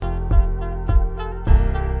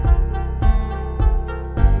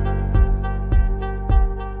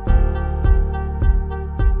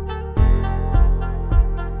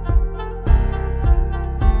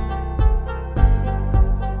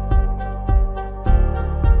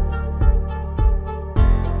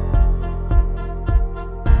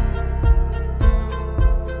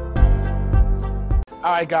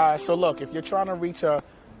right, guys. So look, if you're trying to reach a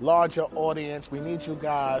larger audience, we need you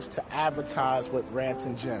guys to advertise with Rants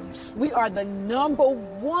and Gems. We are the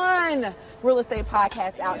 #1 real estate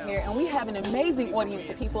podcast out here, and we have an amazing audience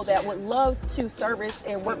of people that would love to service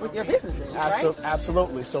and work with your businesses, right?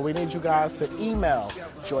 Absolutely. So we need you guys to email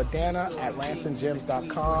Jordana at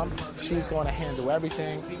rantsandgems.com. She's going to handle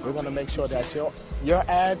everything. We're going to make sure that your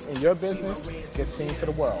ads and your business get seen to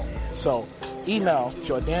the world. So email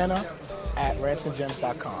Jordana at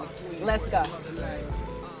rantsandgems.com. Let's go.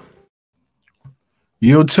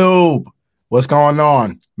 YouTube, what's going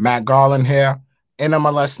on? Matt Garland here,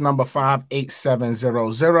 NMLS number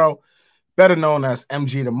 58700, better known as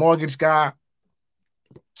MG the Mortgage Guy.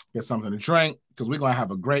 Get something to drink because we're going to have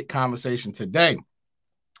a great conversation today.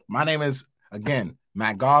 My name is, again,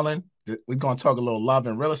 Matt Garland. We're going to talk a little love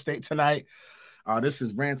and real estate tonight. This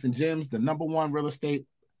is Rants and Gems, the #1 real estate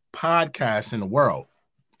podcast in the world.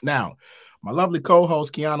 Now, my lovely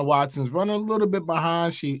co-host, Kiana Watson's running a little bit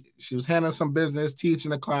behind. She was handling some business,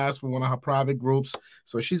 teaching a class for one of her private groups.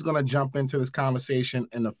 So she's going to jump into this conversation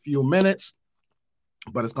in a few minutes.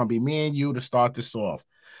 But it's going to be me and you to start this off.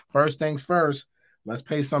 First things first, let's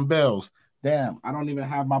pay some bills. Damn, I don't even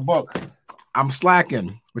have my book. I'm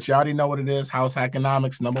slacking, but you already know what it is. House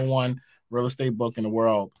Hackonomics, #1 real estate book in the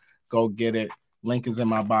world. Go get it. Link is in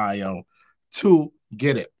my bio. 2,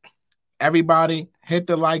 get it. Everybody, hit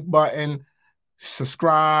the like button.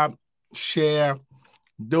 Subscribe, share,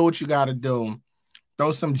 do what you got to do.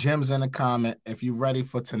 Throw some gems in the comment if you're ready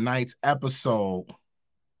for tonight's episode.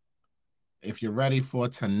 We're going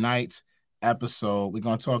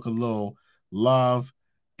to talk a little love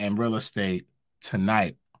and real estate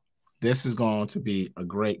tonight. This is going to be a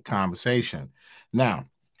great conversation. Now,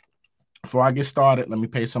 before I get started, let me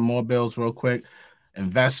pay some more bills real quick.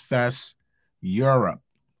 InvestFest Europe,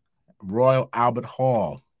 Royal Albert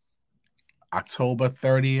Hall, October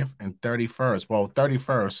 30th and 31st. Well,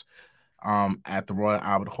 31st at the Royal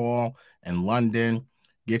Albert Hall in London.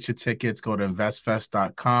 Get your tickets. Go to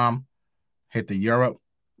investfest.com. Hit the Europe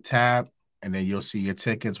tab, and then you'll see your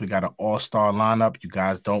tickets. We got an all-star lineup. You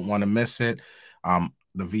guys don't want to miss it.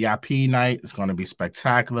 The VIP night is going to be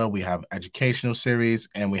spectacular. We have educational series,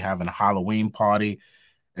 and we have a Halloween party.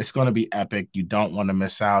 It's going to be epic. You don't want to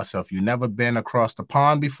miss out. So if you've never been across the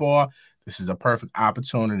pond before, this is a perfect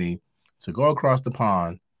opportunity to go across the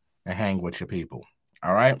pond and hang with your people.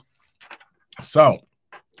 All right. So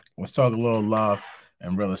let's talk a little love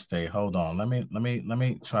and real estate. Hold on. Let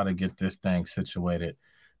me try to get this thing situated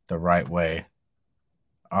the right way.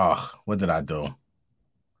 Oh, what did I do?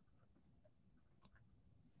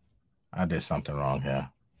 I did something wrong here.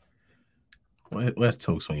 Where's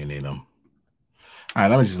Tooks when you need them? All right,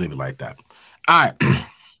 let me just leave it like that. All right.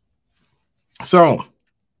 So,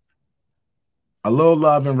 a little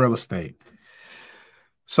love in real estate.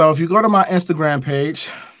 So, if you go to my Instagram page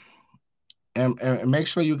and make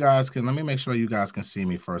sure you guys can, let me make sure you guys can see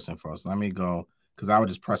me first and foremost. Let me go, because I was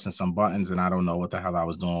just pressing some buttons and I don't know what the hell I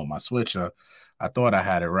was doing with my switcher. I thought I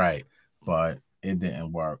had it right, but it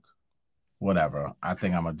didn't work. Whatever. I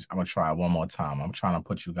think I'm gonna try it one more time. I'm trying to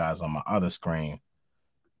put you guys on my other screen,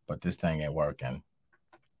 but this thing ain't working.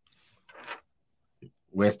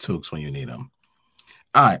 Where's Tooks when you need him?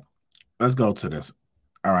 All right, let's go to this.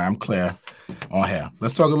 All right, I'm clear on here.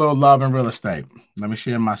 Let's talk a little love and real estate. Let me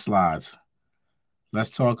share my slides. Let's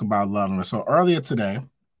talk about love and real estate. So earlier today,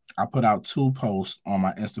 I put out 2 posts on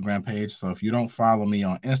my Instagram page. So if you don't follow me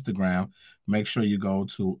on Instagram, make sure you go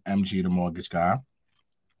to MG the Mortgage Guy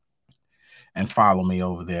and follow me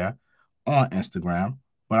over there on Instagram.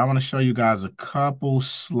 But I want to show you guys a couple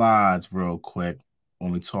slides real quick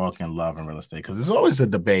when we talk in love and real estate, because there's always a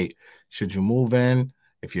debate. Should you move in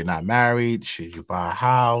if you're not married? Should you buy a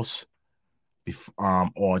house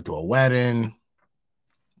or do a wedding?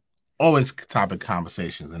 Always topic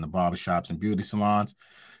conversations in the barbershops and beauty salons.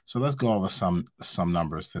 So let's go over some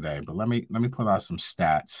numbers today. But let me pull out some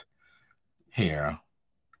stats here.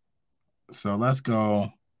 So let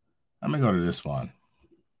me go to this one.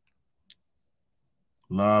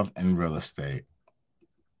 Love and real estate.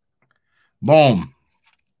 Boom.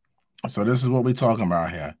 So this is what we're talking about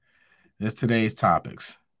here. This is today's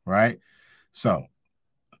topics, right? So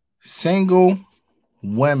single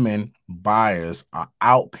women buyers are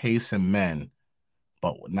outpacing men,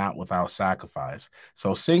 but not without sacrifice.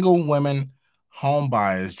 So single women home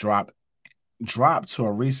buyers dropped to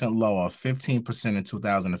a recent low of 15% in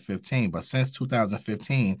 2015. But since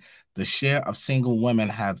 2015, the share of single women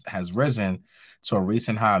has risen to a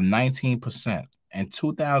recent high of 19%. In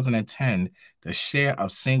 2010, the share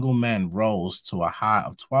of single men rose to a high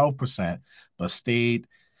of 12%, but stayed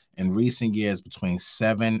in recent years between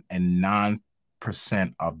 7 and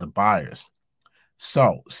of the buyers.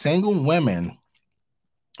 So single women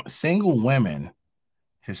they're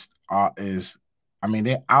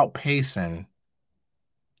outpacing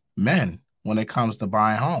men when it comes to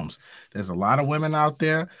buying homes. There's a lot of women out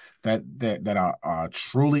there that are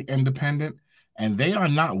truly independent, and they are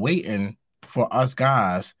not waiting for us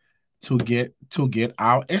guys to get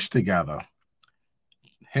our ish together.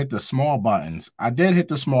 Hit the small buttons. I did hit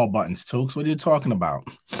the small buttons, Tukes. What are you talking about?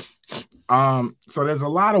 So there's a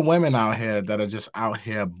lot of women out here that are just out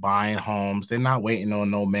here buying homes. They're not waiting on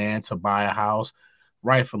no man to buy a house.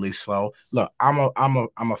 Rightfully so. Look, I'm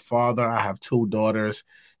a father. I have 2 daughters,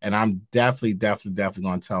 and I'm definitely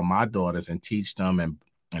going to tell my daughters and teach them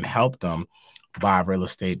and help them buy real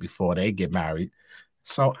estate before they get married.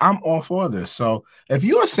 So I'm all for this. So if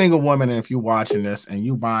you're a single woman and if you're watching this and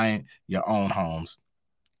you buying your own homes,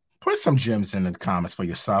 put some gems in the comments for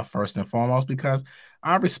yourself first and foremost, because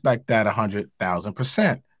I respect that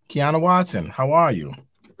 100,000%. Kiana Watson, how are you?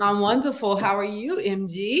 I'm wonderful. How are you,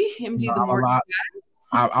 MG? MG, the mortgage guy.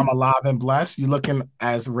 I'm alive and blessed. You're looking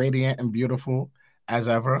as radiant and beautiful as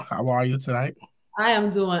ever. How are you tonight? I am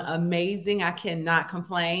doing amazing. I cannot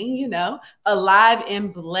complain, alive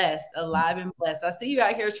and blessed, I see you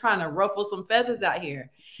out here trying to ruffle some feathers out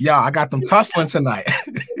here. Yeah, I got them tussling tonight.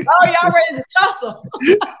 Oh, y'all ready to tussle?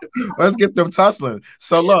 Let's get them tussling.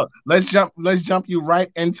 So look, let's jump you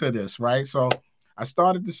right into this, right? So I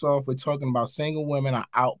started this off with talking about single women are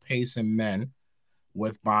outpacing men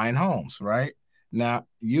with buying homes, right? Now,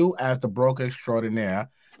 you as the broker extraordinaire,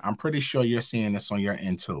 I'm pretty sure you're seeing this on your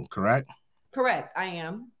end too, correct? Correct, I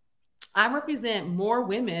am. I represent more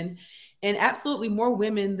women, and absolutely more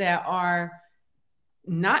women that are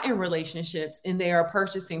not in relationships, and they are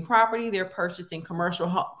purchasing property. They're purchasing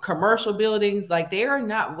commercial buildings. Like, they are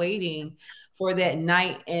not waiting for that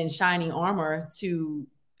knight in shining armor to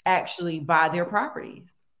actually buy their properties.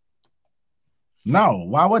 No,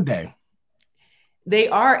 why would they? They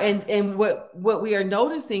are, and what we are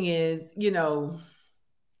noticing is,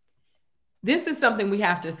 this is something we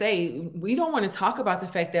have to say. We don't want to talk about the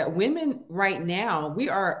fact that women right now, we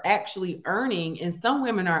are actually earning, and some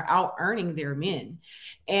women are out earning their men,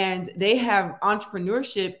 and they have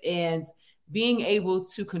entrepreneurship and being able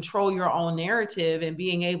to control your own narrative and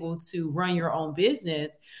being able to run your own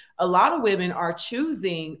business. A lot of women are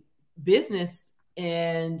choosing business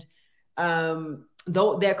and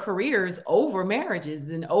their careers over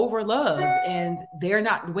marriages and over love, and they're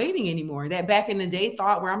not waiting anymore. That back in the day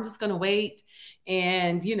thought where I'm just going to wait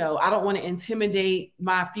and, I don't want to intimidate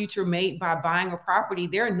my future mate by buying a property.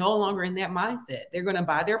 They're no longer in that mindset. They're going to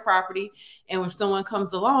buy their property. And if someone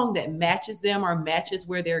comes along that matches them or matches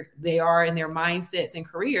where they are in their mindsets and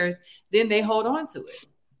careers, then they hold on to it.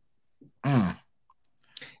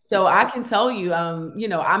 So I can tell you,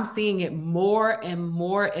 I'm seeing it more and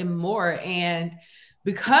more and more. And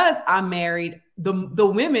because I'm married, the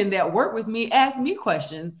women that work with me ask me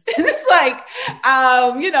questions. And it's like,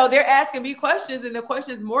 they're asking me questions, and the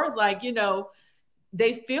questions more is like,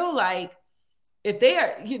 they feel like if they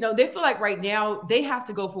are, they feel like right now they have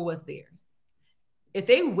to go for what's theirs. If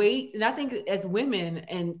they wait, and I think as women,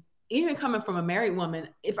 and even coming from a married woman,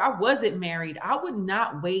 if I wasn't married, I would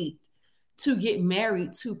not wait to get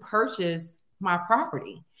married to purchase my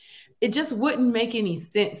property. It just wouldn't make any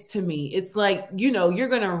sense to me. It's like, you're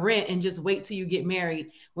going to rent and just wait till you get married,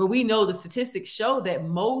 when we know the statistics show that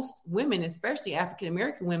most women, especially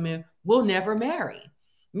African-American women, will never marry.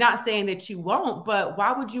 Not saying that you won't, but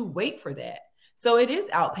why would you wait for that? So it is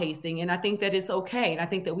outpacing, and I think that it's okay. And I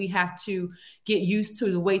think that we have to get used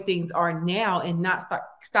to the way things are now and not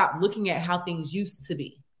stop looking at how things used to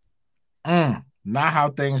be. Not how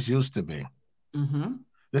things used to be. Mm-hmm.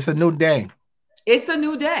 It's a new day. It's a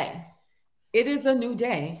new day. It is a new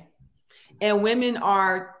day. And women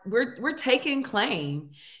we're taking claim.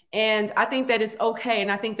 And I think that it's okay.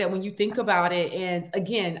 And I think that when you think about it, and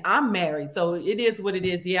again, I'm married, so it is what it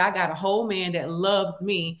is. Yeah, I got a whole man that loves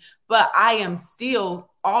me, but I am still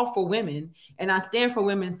all for women. And I stand for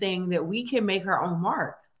women, saying that we can make our own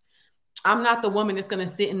marks. I'm not the woman that's going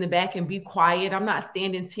to sit in the back and be quiet. I'm not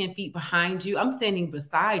standing 10 feet behind you. I'm standing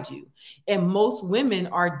beside you. And most women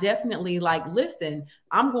are definitely like, listen,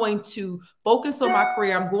 I'm going to focus on my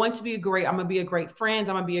career. I'm going to be I'm going to be a great friend.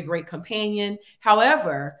 I'm going to be a great companion.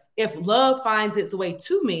 However, if love finds its way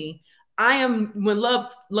to me, when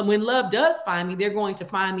love does find me, they're going to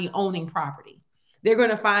find me owning property. They're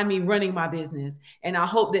going to find me running my business. And I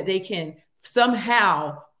hope that they can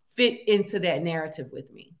somehow fit into that narrative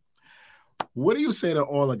with me. What do you say to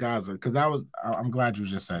all the guys? Because I'm glad you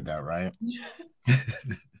just said that, right?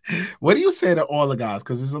 What do you say to all the guys?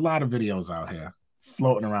 Because there's a lot of videos out here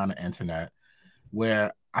floating around the internet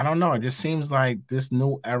where I don't know, it just seems like this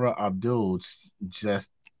new era of dudes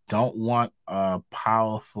just don't want a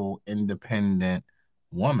powerful, independent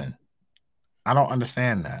woman. I don't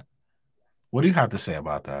understand that. What do you have to say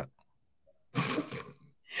about that?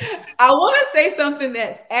 I want to say something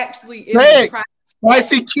that's actually in the Hey, private.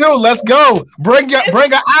 Spicy Q, let's go. Bring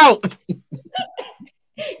her out.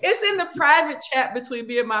 It's in the private chat between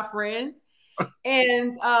me and my friends.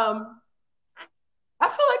 And I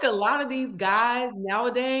feel like a lot of these guys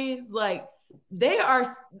nowadays, like they are,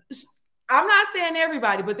 I'm not saying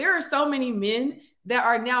everybody, but there are so many men that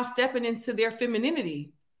are now stepping into their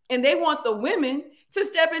femininity and they want the women to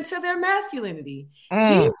step into their masculinity.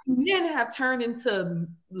 These men have turned into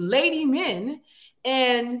lady men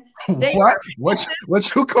and they What? are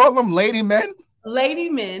What you call them, lady men? lady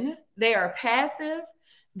men. They are passive.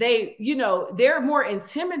 They're more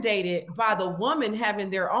intimidated by the woman having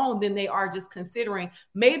their own than they are just considering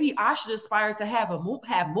maybe I should aspire to have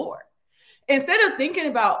more. Instead of thinking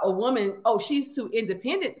about a woman, oh, she's too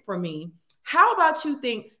independent for me. How about you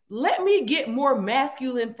think, let me get more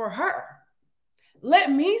masculine for her? Let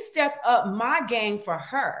me step up my game for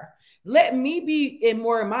her. Let me be in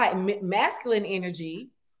more of my masculine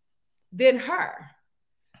energy than her.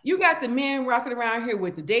 You got the men rocking around here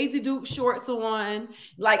with the Daisy Duke shorts on.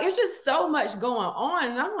 Like, it's just so much going on.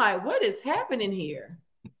 And I'm like, what is happening here?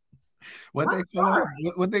 What they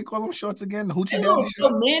call them shorts again? The hoochie daddy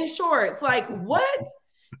shorts? Men shorts. Like, what?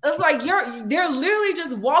 It's like they're literally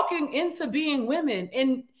just walking into being women.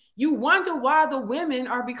 And you wonder why the women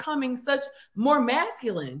are becoming such more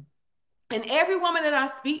masculine. And every woman that I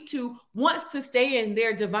speak to wants to stay in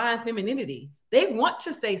their divine femininity. They want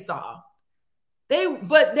to stay soft.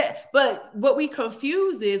 But what we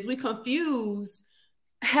confuse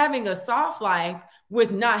having a soft life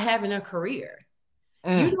with not having a career.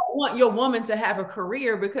 You don't want your woman to have a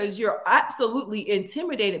career because you're absolutely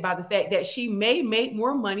intimidated by the fact that she may make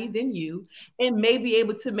more money than you and may be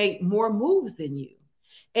able to make more moves than you.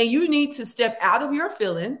 And you need to step out of your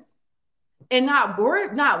feelings and not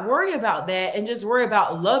worry about that and just worry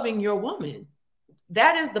about loving your woman.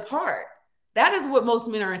 That is the part. That is what most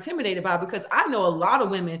men are intimidated by, because I know a lot of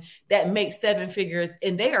women that make 7 figures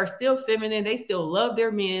and they are still feminine. They still love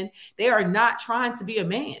their men. They are not trying to be a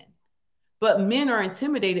man, but men are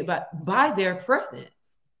intimidated by their presence.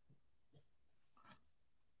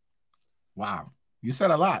 Wow. You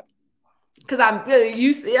said a lot. Because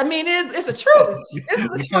it's the truth. You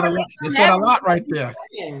said a lot right there.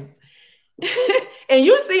 And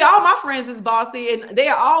you see all my friends is bossy and they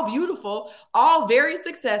are all beautiful, all very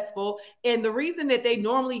successful. And the reason that they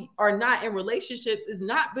normally are not in relationships is it's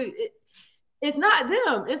not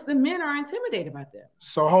them. It's the men are intimidated by them.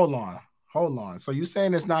 So hold on. So you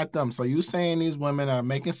saying it's not them. So you saying these women are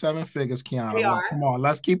making 7 figures, Kiana. Look, come on,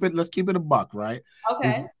 let's keep it a buck, right?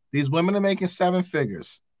 Okay. These women are making 7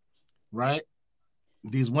 figures, right?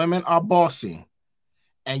 These women are bossy.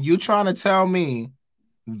 And you trying to tell me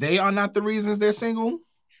they are not the reasons they're single?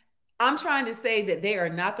 I'm trying to say that they are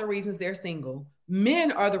not the reasons they're single.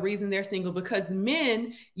 Men are the reason they're single, because a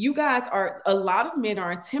lot of men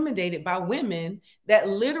are intimidated by women that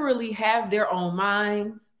literally have their own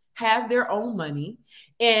minds, have their own money.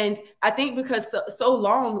 And I think because so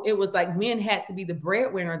long it was like men had to be the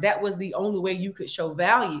breadwinner. That was the only way you could show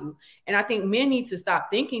value. And I think men need to stop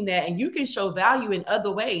thinking that. And you can show value in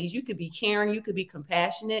other ways. You could be caring. You could be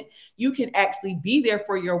compassionate. You can actually be there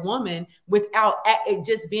for your woman without it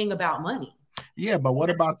just being about money. Yeah, but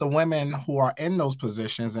what about the women who are in those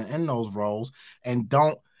positions and in those roles and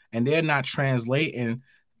they're not translating?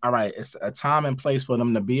 All right, it's a time and place for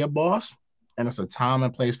them to be a boss, and it's a time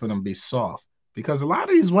and place for them to be soft. Because a lot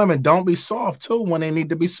of these women don't be soft too when they need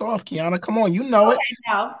to be soft, Kiana. Come on, you know it.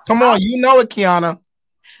 Come on, you know it, Kiana.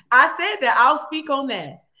 I said that. I'll speak on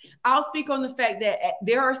that. I'll speak on the fact that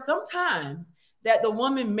there are some times that the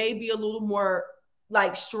woman may be a little more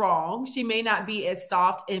like strong. She may not be as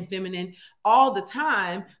soft and feminine all the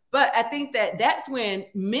time. But I think that that's when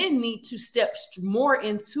men need to step more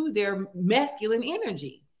into their masculine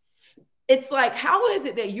energy. It's like, how is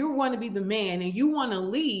it that you want to be the man and you want to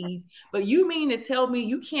lead, but you mean to tell me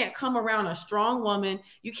you can't come around a strong woman,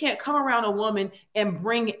 you can't come around a woman and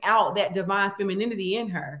bring out that divine femininity in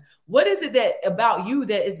her? What is it that about you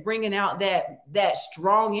that is bringing out that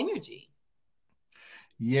strong energy?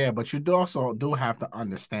 Yeah, but you also do have to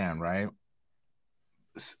understand, right?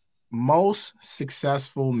 Most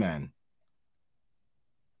successful men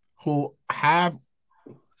who have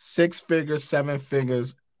 6 figures, 7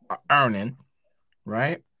 figures earning,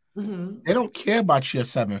 right? Mm-hmm. They don't care about your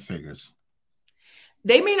 7 figures.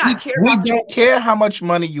 They may not care. We don't care how much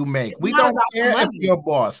money you make. We don't care if you're a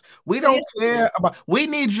boss. We don't care about. We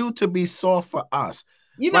need you to be soft for us.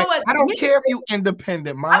 You know what? I don't care if you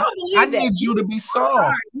independent, Mom. I need you to be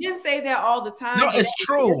soft. You didn't say that all the time. No, it's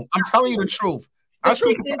true. I'm telling you the truth. I'm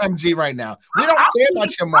speaking for MG right now. We don't care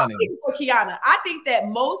about your money. For Kiana, I think that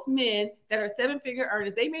most men that are 7-figure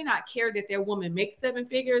earners, they may not care that their woman makes 7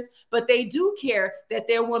 figures, but they do care that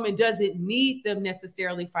their woman doesn't need them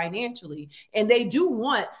necessarily financially. And they do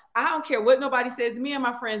want, I don't care what nobody says, me and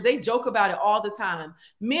my friends, they joke about it all the time.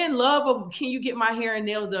 Men love a can you get my hair and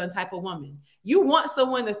nails done type of woman. You want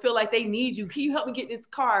someone to feel like they need you. Can you help me get this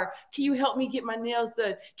car? Can you help me get my nails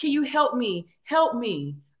done? Can you help me? Help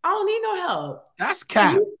me. I don't need no help. That's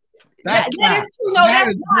cap. That's cap. That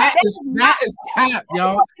is cap,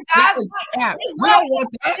 yo. That is cap. We don't want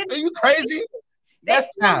that. Are you crazy? That's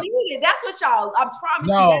cap. That's what y'all. I promise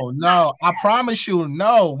you. No. I promise you.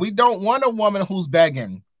 No, we don't want a woman who's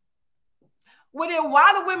begging. Well, then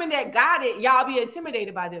why the women that got it, y'all be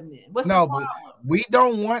intimidated by them then? What's the problem? But we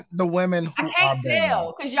don't want the women who I can't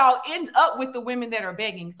tell because y'all end up with the women that are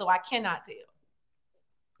begging, so I cannot tell.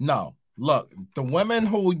 No. Look, the women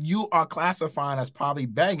who you are classifying as probably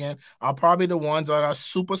begging are probably the ones that are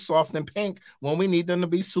super soft and pink when we need them to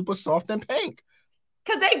be super soft and pink.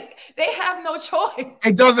 Because they have no choice.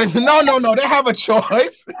 It doesn't. No. They have a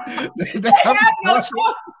choice. they have no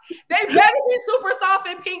choice. They better be super soft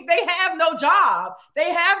and pink. They have no job.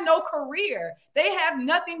 They have no career. They have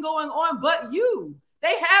nothing going on but you.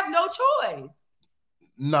 They have no choice.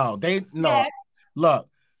 No. Yes. Look.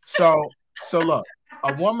 So look.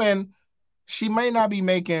 A woman. She may not be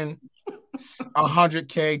making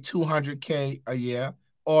 $100K, $200K a year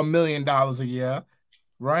or $1 million a year,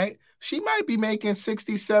 right? She might be making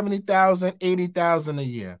 60, 70,000, 80,000 a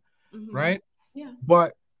year, right? Yeah.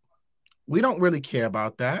 But we don't really care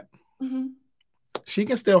about that. Mm-hmm. She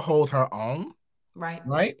can still hold her own, right?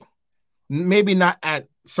 Right? Maybe not at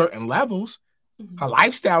certain levels. Mm-hmm. Her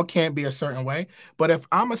lifestyle can't be a certain way. But if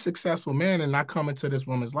I'm a successful man and I come into this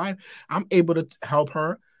woman's life, I'm able to help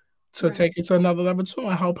her to take it to another level too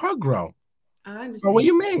and help her grow. I understand. So what do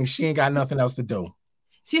you mean she ain't got nothing else to do?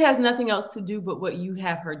 She has nothing else to do but what you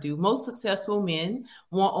have her do. Most successful men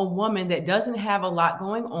want a woman that doesn't have a lot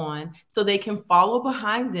going on so they can follow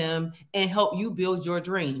behind them and help you build your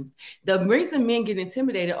dreams. The reason men get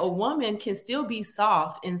intimidated, a woman can still be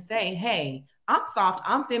soft and say, hey, I'm soft,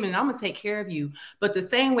 I'm feminine, I'm gonna take care of you. But the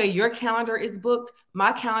same way your calendar is booked,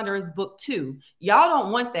 my calendar is booked too. Y'all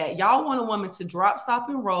don't want that. Y'all want a woman to drop, stop,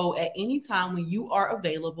 and roll at any time when you are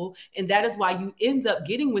available. And that is why you end up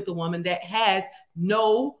getting with a woman that has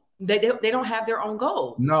they don't have their own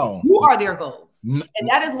goals. No. You are their goals. And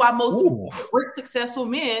that is why most successful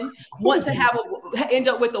men want to end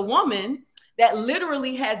up with a woman that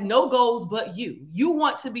literally has no goals but you. You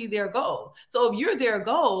want to be their goal. So if you're their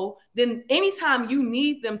goal, then anytime you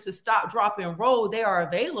need them to stop, drop, and roll, they are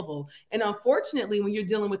available. And unfortunately, when you're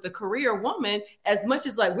dealing with a career woman, as much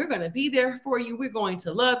as like, we're going to be there for you, we're going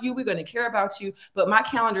to love you, we're going to care about you, but my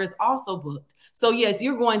calendar is also booked. So yes,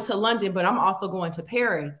 you're going to London, but I'm also going to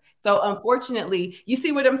Paris. So unfortunately, you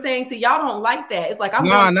see what I'm saying? See, y'all don't like that. It's like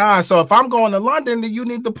nah. So if I'm going to London, then you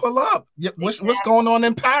need to pull up. What's going on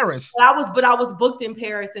in Paris? I was booked in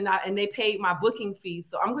Paris, and they paid my booking fee.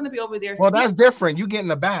 So I'm going to be over there. Well, that's different. You get in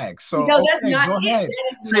the bag. So no, that's not go ahead.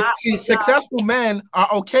 Successful men are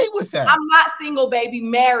okay with that. I'm not single, baby.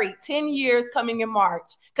 Married, 10 years coming in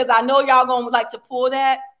March. Because I know y'all gonna like to pull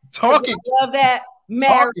that. Talking. Love that.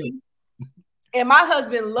 Married. And my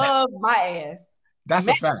husband loved my ass. That's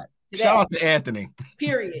a fact. Today. Shout out to Anthony.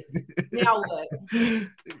 Period. Now what?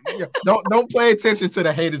 Don't pay attention to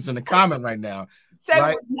the haters in the comment right now.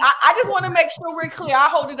 Right? I just want to make sure we're clear. I'll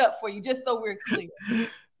hold it up for you just so we're clear.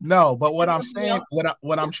 No, but what I'm saying,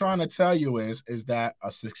 what I'm trying to tell you is that a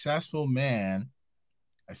successful man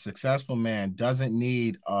doesn't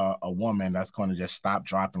need a woman that's going to just stop,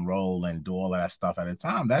 drop, and roll and do all of that stuff at a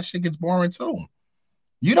time. That shit gets boring too.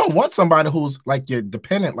 You don't want somebody who's like your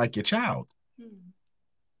dependent, like your child.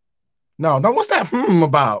 No, what's that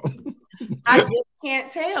about? I just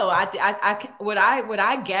can't tell. What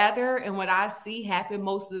I gather and what I see happen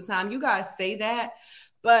most of the time. You guys say that,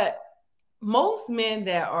 but most men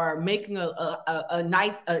that are making a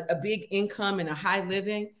nice, big income and a high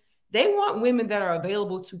living, they want women that are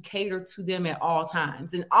available to cater to them at all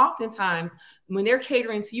times. And oftentimes, when they're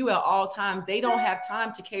catering to you at all times, they don't have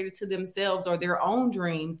time to cater to themselves or their own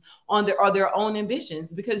dreams or their own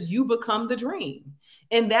ambitions because you become the dream.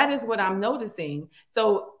 And that is what I'm noticing.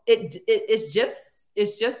 So it's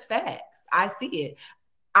just facts. I see it.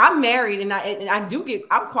 I'm married and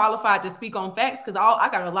I'm qualified to speak on facts because I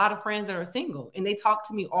got a lot of friends that are single and they talk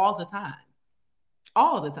to me all the time.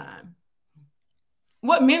 All the time.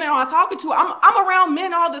 What men are I talking to? I'm around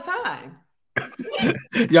men all the time.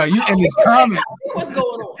 Yo, you in this comment. What's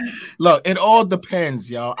going on? Look, it all depends,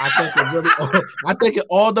 yo. I think it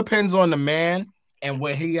all depends on the man and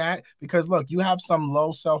where he at. Because look, you have some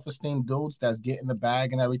low self-esteem dudes that's getting the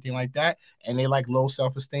bag and everything like that, and they like low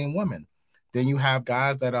self-esteem women. Then you have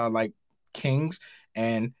guys that are like kings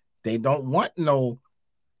and they don't want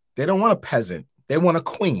a peasant. They want a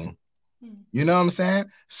queen. You know what I'm saying?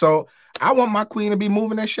 So I want my queen to be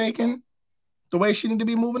moving and shaking the way she need to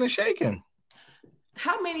be moving and shaking.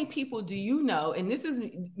 How many people do you know? And this is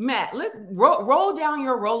Matt. Let's roll down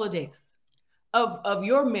your Rolodex of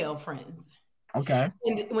your male friends. Okay.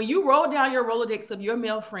 And when you roll down your Rolodex of your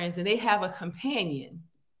male friends and they have a companion,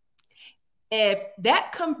 if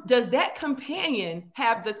does that companion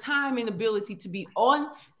have the time and ability to be on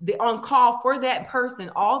call for that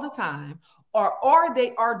person all the time, or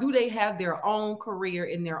do they have their own career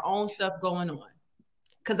and their own stuff going on?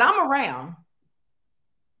 Because I'm around.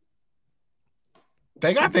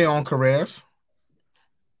 They got their own careers.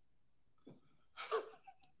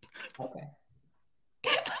 Okay.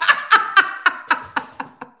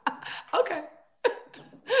 Okay.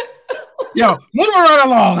 Yo, moving right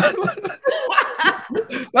along.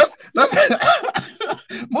 let's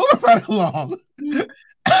moving right along.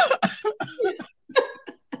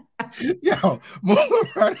 Yo, moving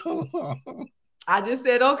right along. I just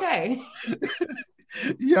said okay.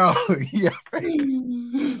 Yo,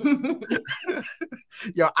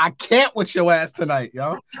 yo, I can't with your ass tonight,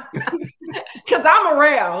 yo. Because I'm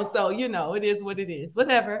around, so you know it is what it is.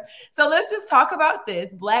 Whatever. So let's just talk about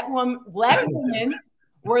this. Black women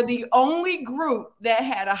were the only group that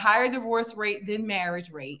had a higher divorce rate than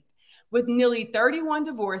marriage rate, with nearly 31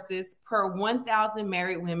 divorces per 1,000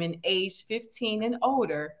 married women aged 15 and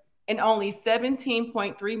older, and only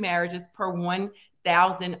 17.3 marriages per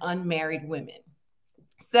 1,000 unmarried women.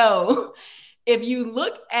 So if you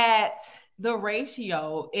look at the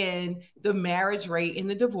ratio in the marriage rate and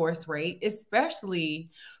the divorce rate,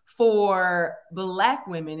 especially for Black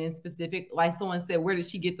women in specific, like someone said, where did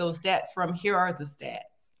she get those stats from? Here are the stats.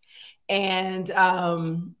 And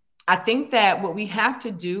I think that what we have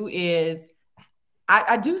to do is,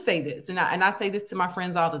 I do say this, and I say this to my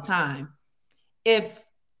friends all the time.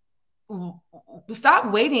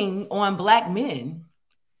 Stop waiting on Black men.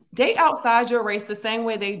 Date outside your race the same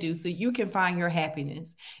way they do so you can find your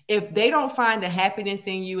happiness. If they don't find the happiness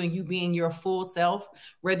in you and you being your full self,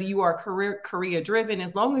 whether you are career driven,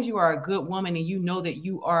 as long as you are a good woman and you know that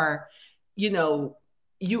you are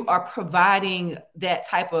providing that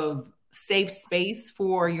type of safe space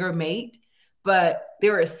for your mate, but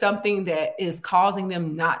there is something that is causing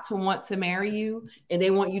them not to want to marry you and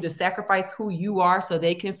they want you to sacrifice who you are so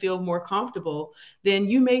they can feel more comfortable, then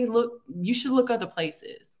you should look other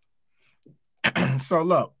places. So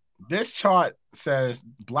look, this chart says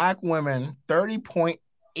Black women,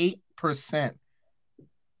 30.8%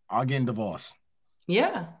 are getting divorced.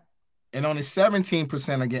 Yeah. And only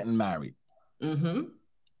 17% are getting married. Mm-hmm.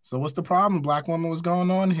 So what's the problem, Black women? What's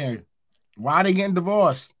going on here? Why are they getting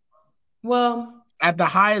divorced? Well, at the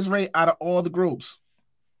highest rate out of all the groups.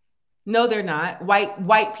 No, they're not.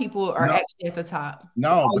 White people are actually at the top.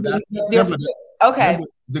 No, but that's okay.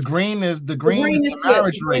 The green is the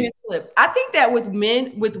marriage rate. I think that with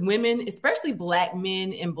women, especially Black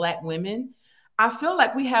men and Black women, I feel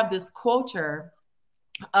like we have this culture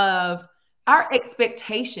of our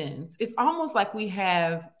expectations. It's almost like we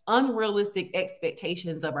have unrealistic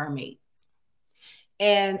expectations of our mates.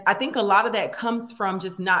 And I think a lot of that comes from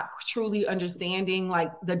just not truly understanding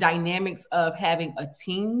like the dynamics of having a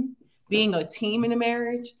team, being a team in a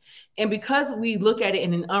marriage. And because we look at it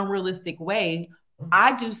in an unrealistic way,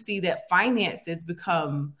 I do see that finances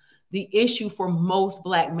become the issue for most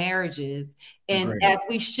Black marriages. And as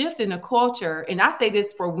we shift in the culture, and I say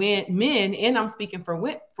this for men, and I'm speaking for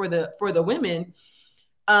the women,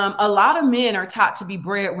 a lot of men are taught to be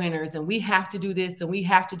breadwinners, and we have to do this and we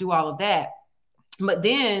have to do all of that. But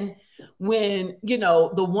then when,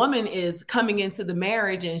 the woman is coming into the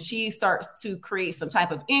marriage and she starts to create some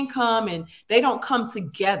type of income and they don't come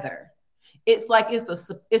together, it's like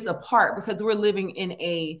it's apart, because we're living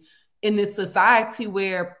in this society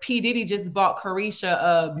where P. Diddy just bought Carisha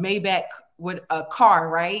a Maybach with a car,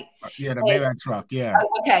 right? Yeah, the Maybach truck. Yeah.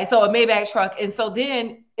 Okay, so a Maybach truck. And so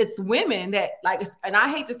then it's women that and I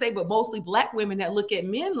hate to say, but mostly Black women that look at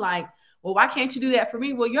men like, well, why can't you do that for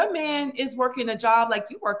me? Well, your man is working a job like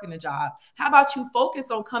you working a job. How about you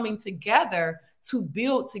focus on coming together to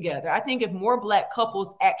build together. I think if more Black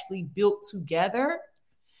couples actually built together,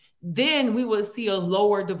 then we would see a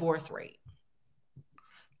lower divorce rate.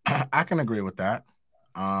 I can agree with that.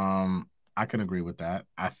 I can agree with that.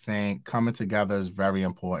 I think coming together is very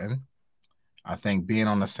important. I think being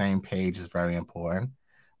on the same page is very important.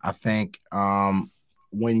 I think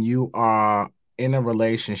when you are in a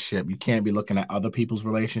relationship, you can't be looking at other people's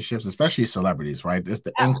relationships, especially celebrities, right?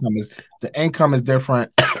 The income is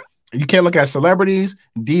different. You can't look at celebrities,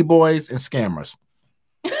 D-boys, and scammers.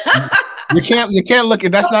 You can't look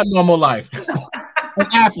at that's not normal life. And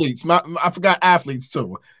athletes, I forgot athletes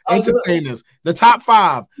too. Entertainers, the top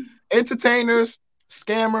 5: entertainers,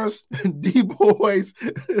 scammers, D-boys,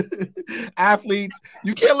 athletes.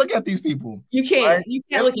 You can't look at these people. You can't. Right? You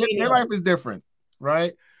can't look at their life is different,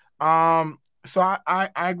 right? So I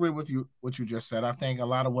agree with you what you just said. I think a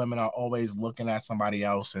lot of women are always looking at somebody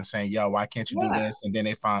else and saying, "Yo, why can't you do this?" And then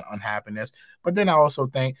they find unhappiness. But then I also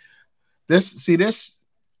think this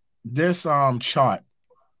chart,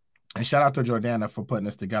 and shout out to Jordana for putting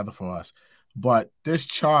this together for us. But this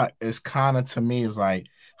chart is kind of, to me, is like,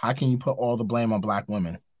 how can you put all the blame on Black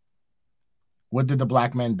women? What did the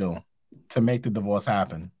Black men do to make the divorce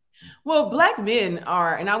happen? Well, Black men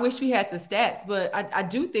are, and I wish we had the stats, but I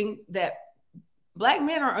do think that Black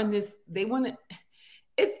men are on this. They want to.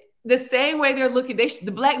 It's the same way they're looking.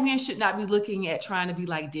 The Black men should not be looking at trying to be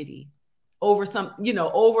like Diddy, over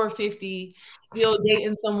over 50, still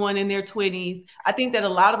dating someone in their 20s. I think that a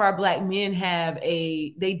lot of our Black men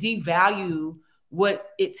they devalue what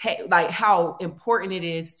it takes, like how important it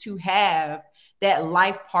is to have that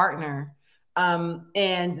life partner,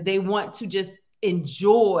 and they want to just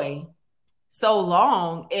enjoy so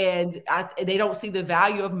long, and they don't see the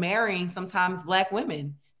value of marrying sometimes Black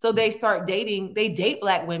women. So they date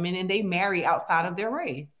Black women, and they marry outside of their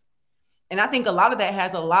race. And I think a lot of that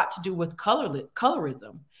has a lot to do with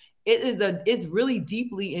colorism. It's really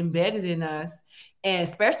deeply embedded in us, and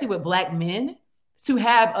especially with Black men, to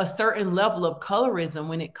have a certain level of colorism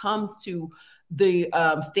when it comes to the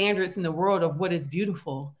standards in the world of what is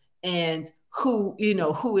beautiful and who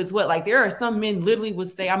is what. Like, there are some men literally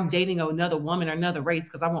would say, I'm dating another woman or another race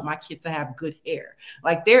because I want my kids to have good hair.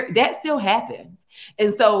 Like, that still happens.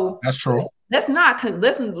 And so that's true. Let's not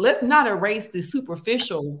erase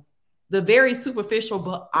the very superficial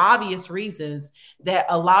but obvious reasons that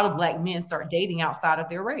a lot of Black men start dating outside of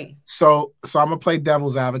their race. So I'm gonna play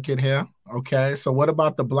devil's advocate here. Okay. So what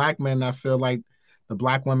about the Black men that feel like the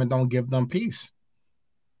Black women don't give them peace?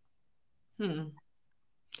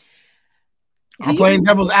 I'm playing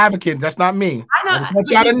devil's advocate. That's not me. I just want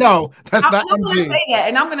y'all to know that's not MG.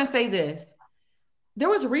 And I'm going to say this. There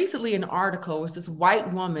was recently an article. It was this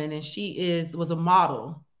white woman, and she was a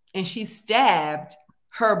model, and she stabbed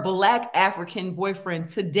her Black African boyfriend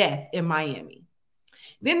to death in Miami.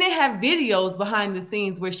 Then they have videos behind the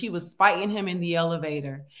scenes where she was fighting him in the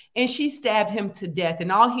elevator, and she stabbed him to death.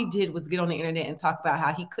 And all he did was get on the internet and talk about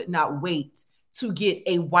how he could not wait to get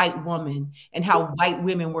a white woman and how white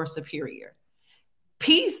women were superior.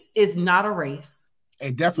 Peace is not a race.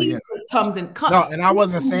 It definitely is. No, and I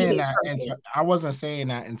wasn't saying that. I wasn't saying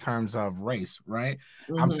that in terms of race, right?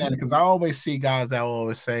 Mm-hmm. I'm saying it because I always see guys that will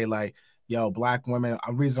always say, like, "Yo, Black women.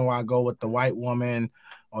 A reason why I go with the white woman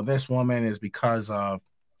or this woman is because of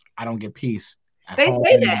I don't get peace." They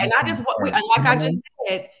say that, and I just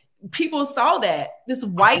said, people saw that this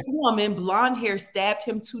white woman, blonde hair, stabbed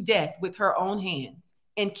him to death with her own hands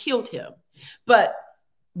and killed him, but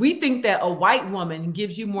we think that a white woman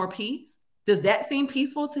gives you more peace. Does that seem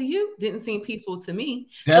peaceful to you? Didn't seem peaceful to me.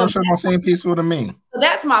 Damn sure don't seem peaceful to me. So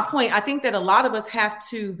that's my point. I think that a lot of us have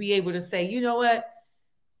to be able to say, you know what?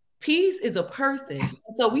 Peace is a person.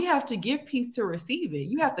 So we have to give peace to receive it.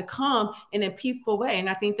 You have to come in a peaceful way. And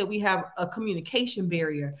I think that we have a communication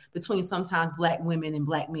barrier between sometimes Black women and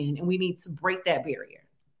Black men, and we need to break that barrier.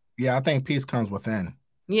 Yeah, I think peace comes within.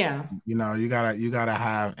 Yeah. You gotta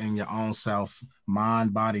have in your own self,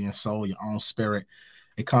 mind, body, and soul, your own spirit.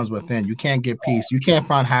 It comes within. You can't get peace. You can't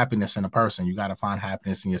find happiness in a person. You got to find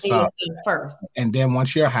happiness in yourself first. And then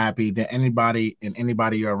once you're happy, then anybody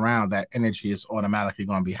you're around, that energy is automatically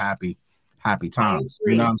going to be happy times.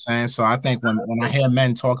 You know what I'm saying? So I think when I hear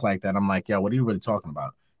men talk like that, I'm like, yo, what are you really talking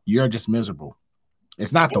about? You're just miserable.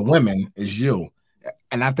 It's not the women, it's you.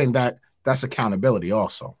 And I think that's accountability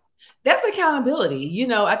also. That's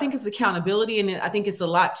accountability. I think it's accountability. And I think it's a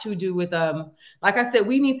lot to do with, like I said,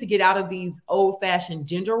 we need to get out of these old fashioned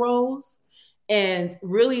gender roles and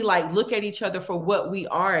really look at each other for what we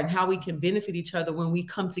are and how we can benefit each other when we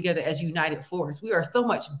come together as united force. We are so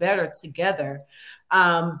much better together.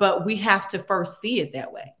 But we have to first see it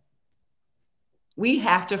that way. We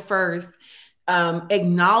have to first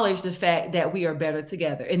acknowledge the fact that we are better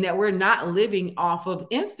together and that we're not living off of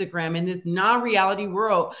Instagram in this non-reality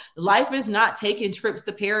world. Life is not taking trips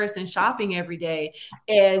to Paris and shopping every day.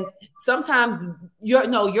 And sometimes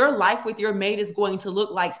your life with your mate is going to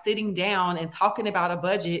look like sitting down and talking about a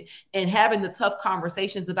budget and having the tough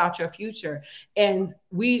conversations about your future. And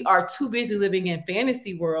we are too busy living in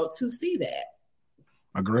fantasy world to see that.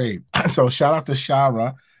 Agreed. So shout out to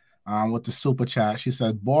Shara. With the super chat, she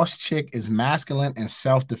said, "Boss chick is masculine and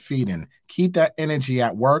self-defeating. Keep that energy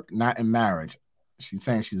at work, not in marriage." She's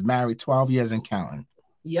saying she's married 12 years and counting.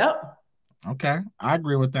 Yep. Okay, I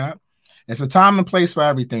agree with that. It's a time and place for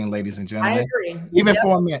everything, ladies and gentlemen. I agree. Even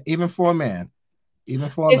for a man. Even for a man.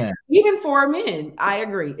 Even for men, I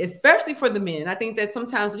agree, especially for the men. I think that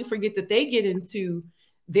sometimes we forget that they get into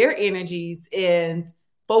their energies and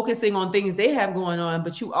focusing on things they have going on,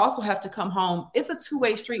 but you also have to come home. It's a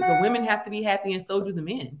two-way street. The women have to be happy and so do the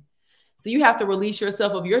men. So you have to release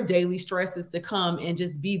yourself of your daily stresses to come and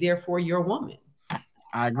just be there for your woman.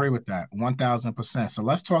 I agree with that 1000%. So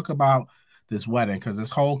let's talk about this wedding, because this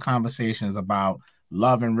whole conversation is about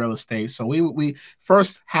love and real estate. So we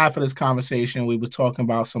first half of this conversation, we were talking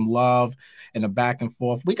about some love and the back and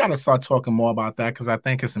forth. We got to start talking more about that, because I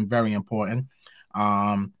think it's very important.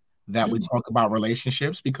 That we talk about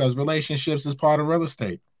relationships, because relationships is part of real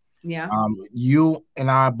estate. Yeah. You and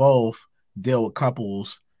I both deal with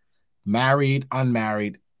couples, married,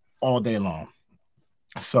 unmarried, all day long.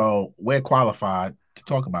 So we're qualified to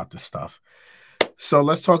talk about this stuff. So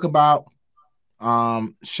let's talk about,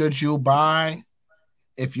 should you buy,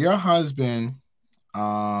 if your husband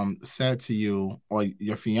said to you, or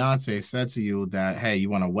your fiance said to you that, hey, you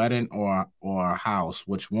want a wedding or a house,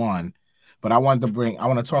 which one? But I want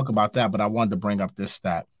to talk about that, but I wanted to bring up this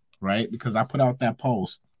stat, right? Because I put out that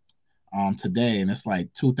post today, and it's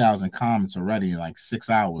like 2,000 comments already in like 6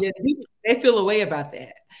 hours. Yeah, they feel a way about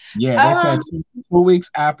that. Yeah, they said 2 weeks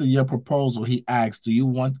after your proposal, he asked, do you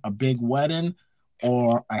want a big wedding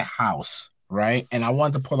or a house, right? And I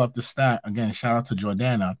wanted to pull up the stat. Again, shout out to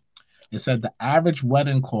Jordana. It said the average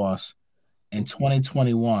wedding cost in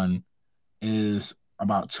 2021 is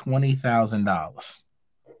about $20,000.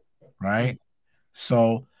 Right?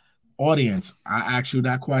 So, audience, I asked you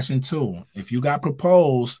that question too. If you got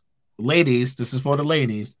proposed, ladies, this is for the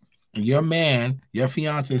ladies, and your man, your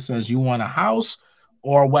fiance says you want a house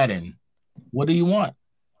or a wedding, what do you want?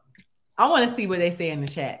 I want to see what they say in the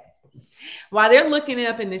chat. While they're looking it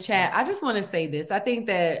up in the chat, I just want to say this. I think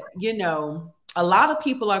that, a lot of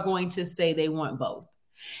people are going to say they want both.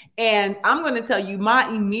 And I'm going to tell you my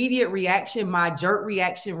immediate reaction, my jerk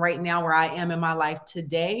reaction right now where I am in my life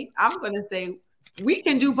today. I'm going to say we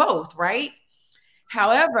can do both, right?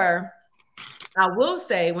 However, I will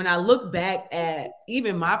say when I look back at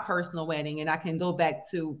even my personal wedding, and I can go back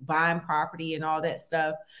to buying property and all that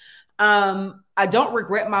stuff, I don't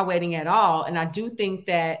regret my wedding at all. And I do think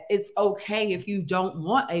that it's okay if you don't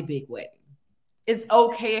want a big wedding. It's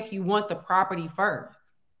okay if you want the property first.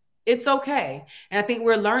 It's okay. And I think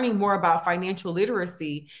we're learning more about financial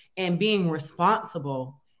literacy and being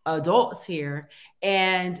responsible adults here.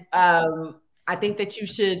 And I think that you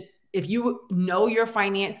should, if you know your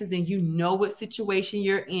finances and you know what situation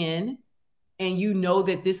you're in, and you know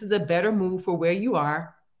that this is a better move for where you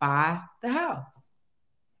are, buy the house.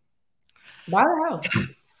 Buy the house.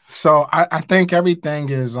 So I think everything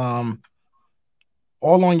is all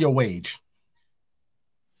on your wage,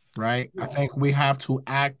 right? Yeah. I think we have to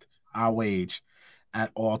act our wage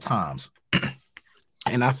at all times.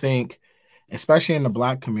 And I think, especially in the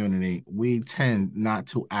Black community, we tend not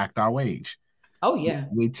to act our wage. Oh, yeah.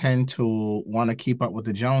 We tend to want to keep up with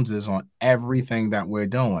the Joneses on everything that we're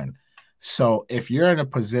doing. So if you're in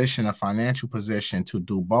a financial position to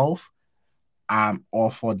do both, I'm all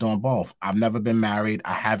for doing both. I've never been married.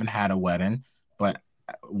 I haven't had a wedding, but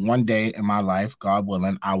one day in my life, God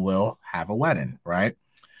willing, I will have a wedding, right?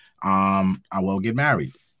 I will get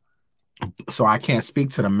married. So I can't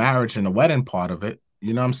speak to the marriage and the wedding part of it.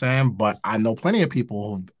 You know what I'm saying? But I know plenty of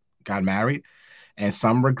people who got married and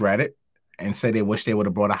some regret it and say they wish they would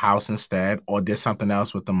have bought a house instead or did something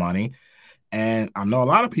else with the money. And I know a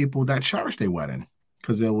lot of people that cherish their wedding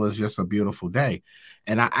because it was just a beautiful day.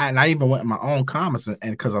 And I even went in my own comments, and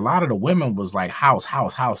because a lot of the women was like house.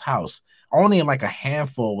 Only in like a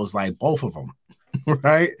handful was like both of them,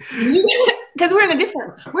 right? Because we're in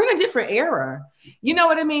a different era. You know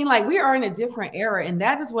what I mean? Like we are in a different era, and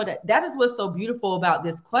that is what's so beautiful about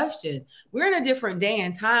this question. We're in a different day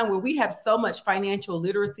and time where we have so much financial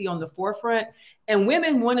literacy on the forefront, and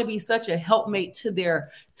women want to be such a helpmate to their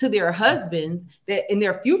husbands, that in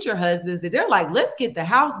their future husbands, that they're like, let's get the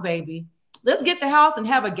house, baby. let's get the house and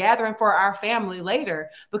have a gathering for our family later,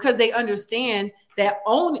 because they understand that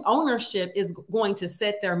ownership is going to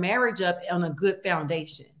set their marriage up on a good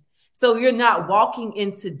foundation. So you're not walking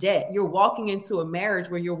into debt. You're walking into a marriage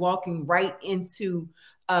where you're walking right into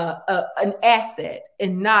an asset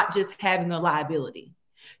and not just having a liability.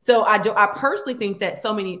 So I personally think that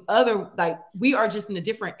so many other, like, we are just in a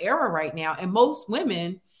different era right now. And most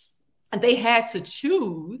women, they had to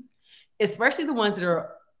choose, especially the ones that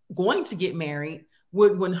are going to get married,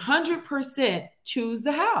 would 100% choose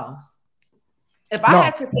the house. If I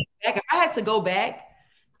had to think back, if I had to go back,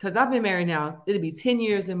 because I've been married now, it'll be 10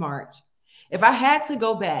 years in March. If I had to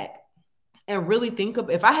go back and really think of,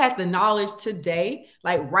 if I had the knowledge today,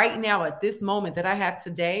 like right now at this moment that I have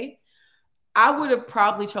today, I would have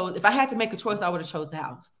probably chose, if I had to make a choice, I would have chose the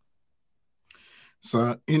house.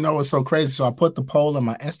 So, it's so crazy. So I put the poll in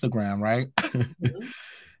my Instagram, right? Mm-hmm.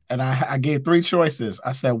 And I gave 3 choices.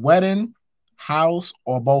 I said wedding, house,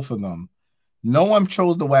 or both of them. No one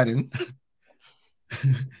chose the wedding.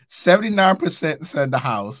 79% said the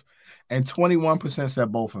house, and 21%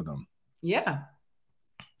 said both of them. Yeah.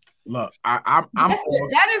 Look, that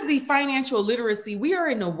is the financial literacy. We are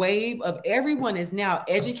in a wave of everyone is now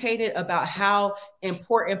educated about how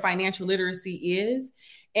important financial literacy is.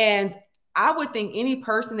 And I would think any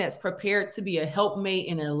person that's prepared to be a helpmate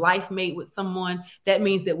and a life mate with someone, that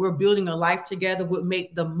means that we're building a life together, would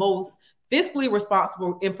make the most fiscally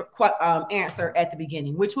responsible answer at the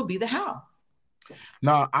beginning, which would be the house.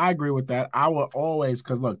 No, I agree with that. I would always,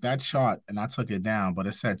 because look, that chart, and I took it down, but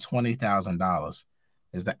it said $20,000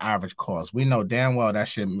 is the average cost. We know damn well that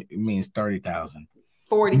shit means 30,000.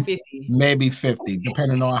 40, 50. Maybe 50,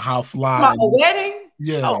 depending on how fly. A wedding?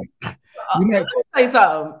 Yeah. Let me say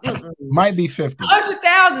something. Might be 50.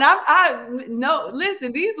 100,000. No,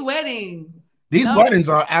 listen, these weddings. Weddings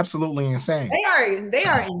are absolutely insane. They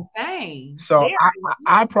are insane. So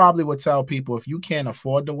I probably would tell people, if you can't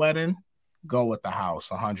afford the wedding, go with the house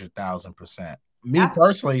 100,000%. Me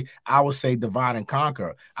personally, I would say divide and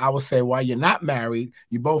conquer. I would say while you're not married,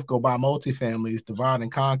 you both go buy multifamilies, divide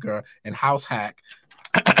and conquer, and house hack.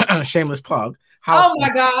 Shameless plug. Oh my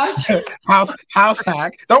gosh. House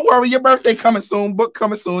hack. Don't worry, your birthday coming soon. Book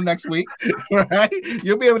coming soon next week. Right?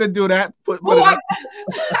 You'll be able to do that.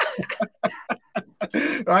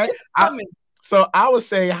 Right? So I would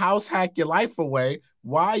say house hack your life away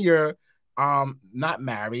while you're not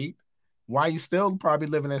married, while you still probably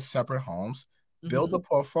living in separate homes. Build a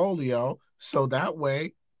portfolio so that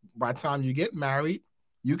way, by the time you get married,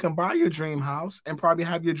 you can buy your dream house and probably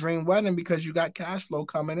have your dream wedding because you got cash flow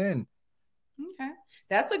coming in. Okay.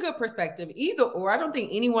 That's a good perspective. Either or, I don't think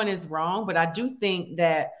anyone is wrong, but I do think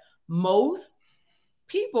that most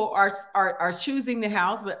people are choosing the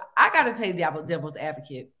house. But I got to play the devil's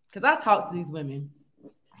advocate, because I talk to these women.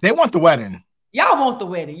 They want the wedding. Y'all want the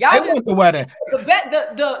wedding. Y'all want the wedding.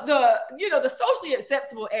 The socially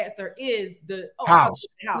acceptable answer is the house.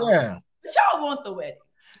 Yeah. But y'all want the wedding.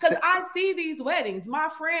 Because I see these weddings. My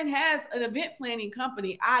friend has an event planning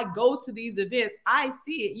company. I go to these events. I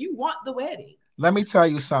see it. You want the wedding. Let me tell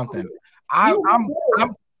you something.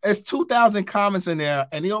 It's 2,000 comments in there,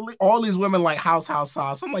 and all these women like house.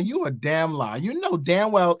 I'm like, you a damn lie. You know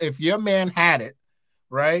damn well if your man had it,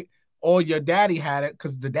 right? Or your daddy had it,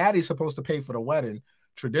 because the daddy's supposed to pay for the wedding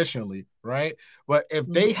traditionally, right? But if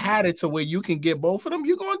they had it to where you can get both of them,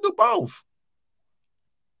 you're going to do both.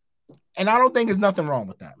 And I don't think there's nothing wrong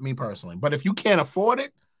with that, me personally. But if you can't afford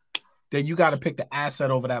it, then you got to pick the asset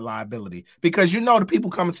over that liability, because the people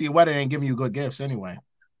coming to your wedding ain't giving you good gifts anyway.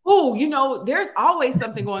 Oh, there's always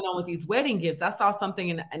something going on with these wedding gifts. I saw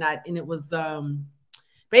something and it was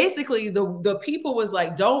basically the people was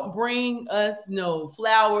like, don't bring us no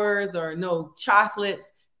flowers or no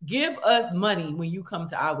chocolates. Give us money when you come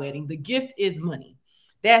to our wedding. The gift is money.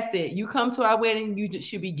 That's it. You come to our wedding, you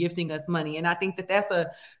should be gifting us money. And I think that that's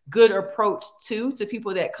a good approach to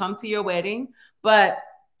people that come to your wedding. But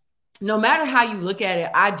no matter how you look at it,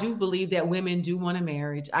 I do believe that women do want a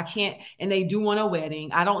marriage. And they do want a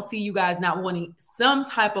wedding. I don't see you guys not wanting some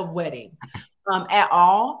type of wedding at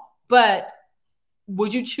all. But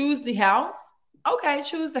would you choose the house? Okay,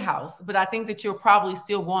 choose the house. But I think that you'll probably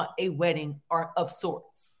still want a wedding or of sorts.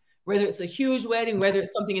 Whether it's a huge wedding, whether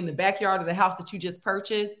it's something in the backyard of the house that you just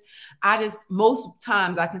purchased. Most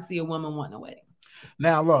times I can see a woman wanting a wedding.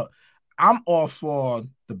 Now, look, I'm all for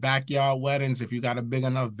the backyard weddings if you got a big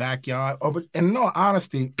enough backyard. But in all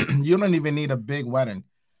honesty, you don't even need a big wedding.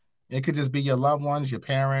 It could just be your loved ones, your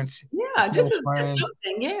parents. Yeah, just friends.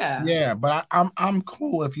 Yeah. Yeah, but I'm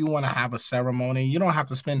cool if you want to have a ceremony. You don't have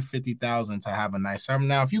to spend $50,000 to have a nice ceremony.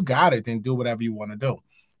 Now, if you got it, then do whatever you want to do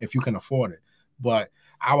if you can afford it. But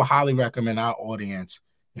I would highly recommend our audience,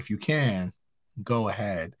 if you can, go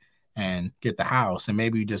ahead and get the house, and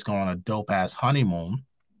maybe you just go on a dope ass honeymoon.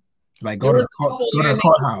 Like go to the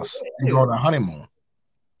courthouse and go to a honeymoon.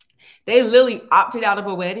 They literally opted out of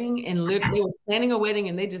a wedding and they was planning a wedding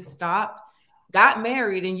and they just stopped, got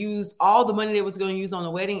married, and used all the money they was going to use on the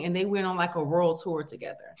wedding, and they went on like a world tour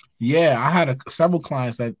together. Yeah, I had several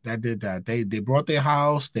clients that did that. They brought their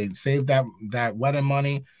house, they saved that wedding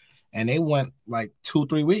money, and they went like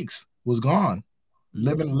 2-3 weeks. Was gone,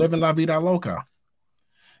 living la vida loca.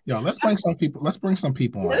 Yo, let's bring some people. Let's bring some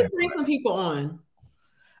people on. Let's bring some people on.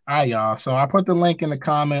 All right, y'all. So I put the link in the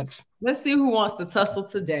comments. Let's see who wants to tussle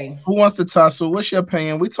today. Who wants to tussle? What's your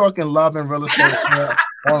opinion? We're talking love and real estate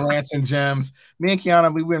on Rants and Gems. Me and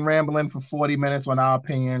Kiana, we've been rambling for 40 minutes on our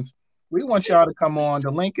opinions. We want y'all to come on. The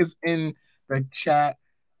link is in the chat.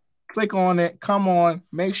 Click on it. Come on.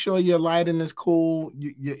 Make sure your lighting is cool.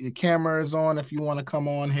 Your camera is on if you want to come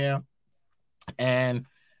on here. And,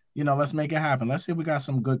 let's make it happen. Let's see if we got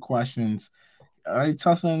some good questions. Are you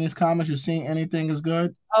tussling in these comments? You seeing anything is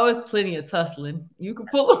good? Oh, it's plenty of tussling. You can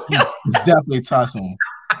pull them. It's definitely tussling.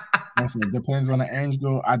 Listen, it depends on the age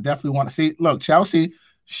group. I definitely want to see. Look, Chelsea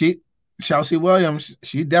Williams,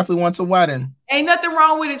 she definitely wants a wedding. Ain't nothing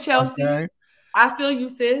wrong with it, Chelsea. Okay. I feel you,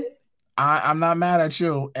 sis. I'm not mad at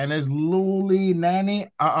you. And it's Luli Nanny.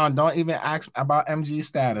 Don't even ask about MG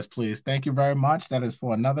status, please. Thank you very much. That is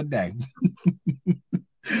for another day.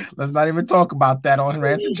 Let's not even talk about that on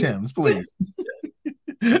Rants and Gems, please.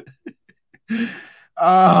 Look,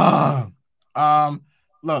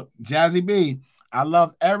 Jazzy B, I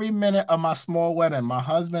love every minute of my small wedding. My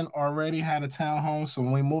husband already had a townhome, so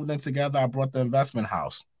when we moved in together, I brought the investment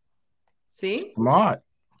house. See? Smart.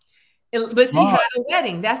 But she had a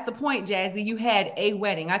wedding. That's the point, Jazzy. You had a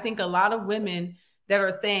wedding. I think a lot of women that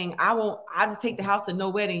are saying, I just take the house and no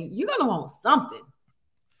wedding, you're going to want something.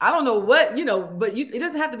 I don't know what, but it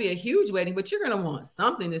doesn't have to be a huge wedding, but you're going to want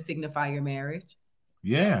something to signify your marriage.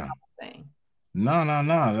 Yeah. No.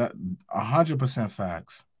 100%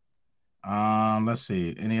 facts. Let's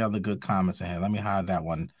see. Any other good comments in here? Let me hide that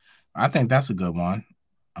one. I think that's a good one.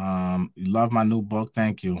 You love my new book.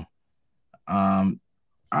 Thank you. All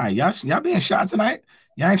right, y'all being shot tonight?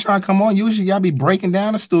 Y'all ain't trying to come on. Usually y'all be breaking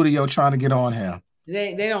down the studio trying to get on here.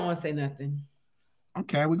 They don't want to say nothing.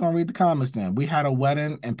 Okay, we're going to read the comments then. We had a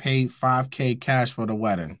wedding and paid $5,000 cash for the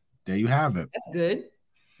wedding. There you have it. That's good.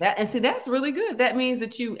 That's really good. That means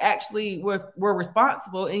that you actually were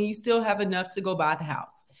responsible and you still have enough to go buy the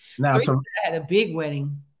house. Now, so I had a big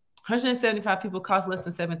wedding. 175 people cost less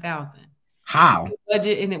than $7,000. How?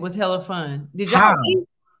 Budget, and it was hella fun. Did y'all eat?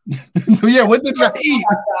 Yeah, what did y'all eat?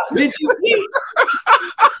 Did you eat?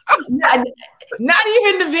 Not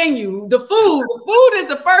even the venue. The food. The food is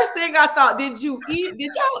the first thing I thought. Did you eat?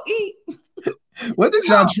 Did y'all eat? What did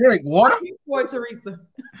y'all drink? Water? For Teresa.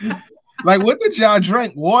 Like, what did y'all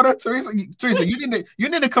drink? Water? Teresa, you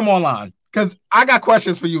need to come online because I got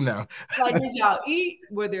questions for you now. Like, did y'all eat?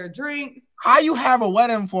 Were there drinks? How you have a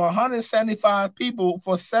wedding for 175 people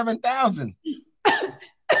for $7,000?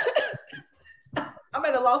 I'm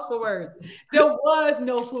at a loss for words. There was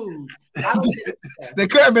no food. There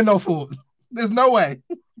could have been no food. There's no way.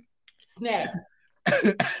 Snacks.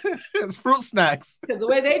 It's fruit snacks. Because the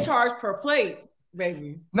way they charge per plate,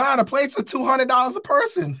 baby. Nah, the plates are $200 a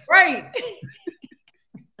person. Right.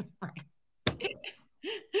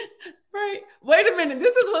 Right. Wait a minute.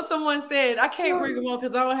 This is what someone said. I can't bring them on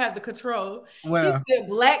because I don't have the control. Well, he said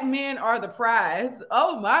black men are the prize.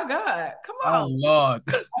 Oh my God. Come on. Oh Lord.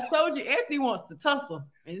 I told you Anthony wants to tussle.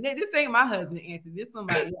 And this ain't my husband, Anthony. This is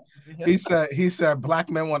somebody else. He said black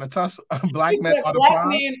men want to tussle. Black men are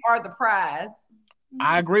the prize.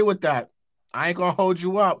 I agree with that. I ain't gonna hold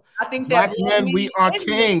you up. I think that black men, we are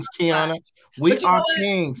kings, Kiana. We are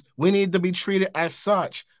kings. We need to be treated as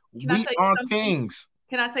such. We are kings.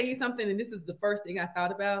 Can I tell you something? And this is the first thing I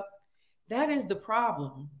thought about. That is the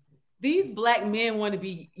problem. These black men want to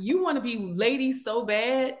be ladies so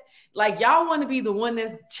bad. Like y'all want to be the one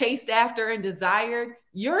that's chased after and desired.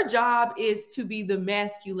 Your job is to be the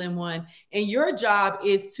masculine one. And your job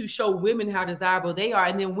is to show women how desirable they are.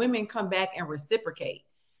 And then women come back and reciprocate.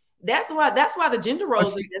 That's why the gender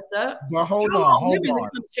roles are messed up. Well, hold on. Come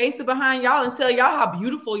chasing behind y'all and tell y'all how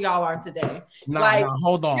beautiful y'all are today.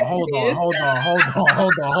 Hold on.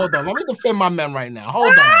 Let me defend my men right now.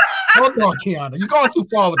 Hold on, Kiana. You're going too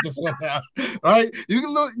far with this one now. All right? You're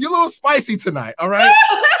a little spicy tonight. All right?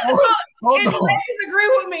 Hold on. The ladies agree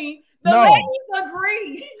with me. Ladies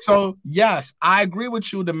agree. So, yes, I agree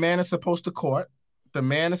with you. The man is supposed to court. The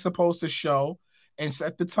man is supposed to show and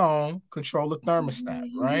set the tone, control the thermostat,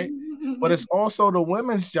 right? But it's also the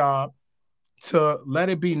women's job to let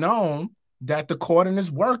it be known that the courting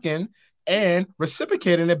is working and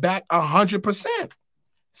reciprocating it back 100%.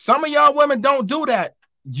 Some of y'all women don't do that.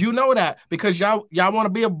 You know that because y'all want to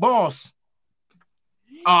be a boss.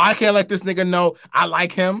 Oh, I can't let this nigga know I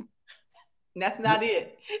like him. That's not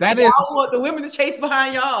it. That y'all is want the women to chase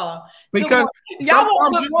behind y'all. because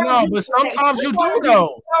sometimes you do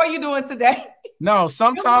though. How are you doing today? No,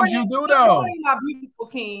 sometimes you do though. Morning, my beautiful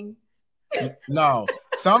king. No,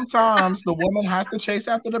 sometimes the woman has to chase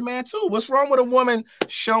after the man too. What's wrong with a woman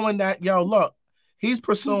showing that, yo, look, he's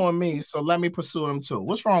pursuing me, so let me pursue him too?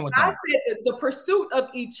 What's wrong with that? I said the pursuit of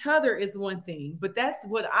each other is one thing, but that's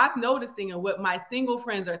what I'm noticing and what my single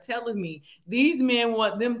friends are telling me. These men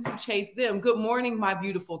want them to chase them. Good morning, my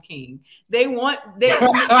beautiful king. They so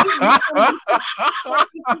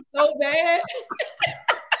bad.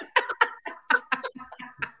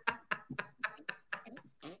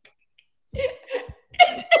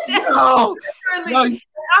 No,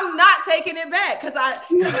 I'm not taking it back because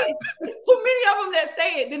too many of them that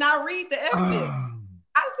say it. Then I read the evidence.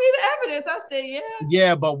 I see the evidence. I say, yeah.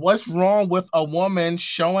 Yeah, but what's wrong with a woman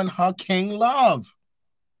showing her king love?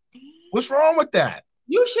 What's wrong with that?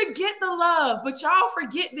 You should get the love, but y'all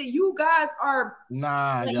forget that you guys are you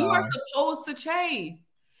are supposed to chase.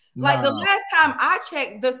 Like the last time I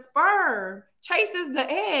checked, the sperm chases the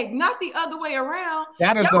egg, not the other way around.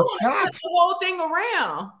 That is a fact. The whole thing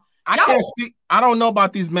around. I can't speak. I don't know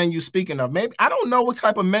about these men you're speaking of. Maybe I don't know what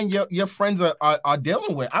type of men your friends are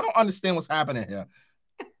dealing with. I don't understand what's happening here.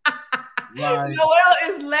 Like, Noelle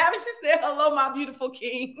is laughing. She said, "Hello, my beautiful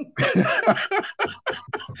king."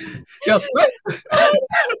 Yo,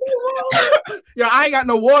 I ain't got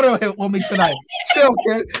no water with me tonight. Chill,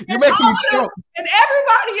 kid. You're making me chill. And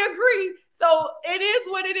everybody agrees. So it is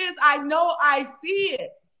what it is. I know. I see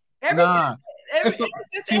it.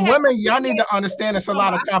 See, women, y'all need to understand there's a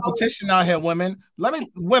lot of competition out here, women.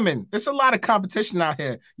 Women, there's a lot of competition out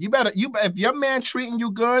here. If your man treating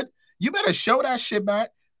you good, you better show that shit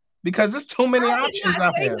back because there's too many options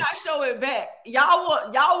out here. Not show it back. Y'all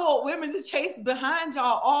want women to chase behind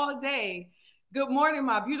y'all all day. Good morning,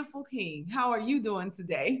 my beautiful king. How are you doing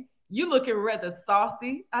today? You looking rather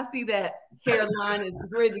saucy. I see that hairline is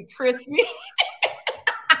really crispy.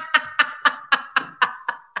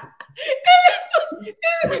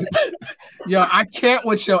 Yo, I can't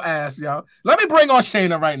with your ass, yo. Let me bring on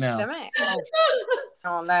Shayna right now.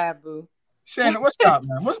 On live, boo. Shayna, what's up,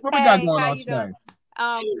 man? What we got going on today?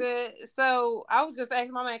 Good. So I was just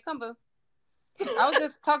asking my man Kumba. I was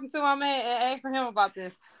just talking to my man and asking him about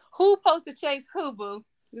this. Who supposed to chase who, boo?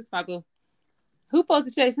 This is my boo. Who supposed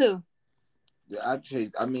to chase who?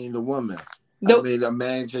 The woman. The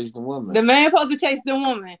man chased the woman. The man supposed to chase the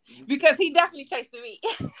woman because he definitely chased me.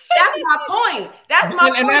 That's my point. That's my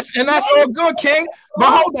point. And that's all good, King.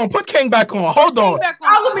 But hold on, put King back on. Hold on.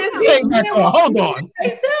 King back on. Hold on.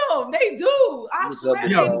 They do. I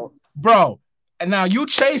swear. Bro, and now you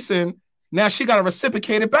chasing. Now she got to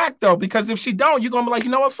reciprocate it back though, because if she don't, you're gonna be like, you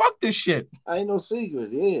know what? Fuck this shit. Ain't no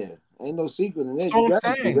secret. Yeah, ain't no secret in that. So you got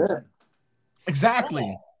to do that.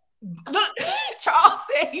 Exactly. Look, Charles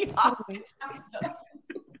said he lost it.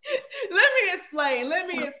 Let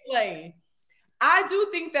me explain. I do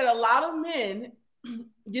think that a lot of men,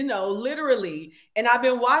 literally, and I've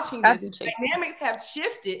been watching this, dynamics have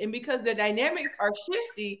shifted. And because the dynamics are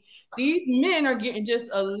shifty, these men are getting just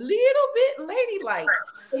a little bit ladylike.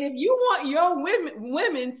 And if you want your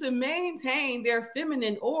women to maintain their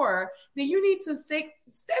feminine aura, then you need to step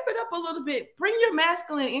it up a little bit. Bring your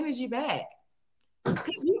masculine energy back.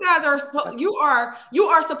 Because you guys are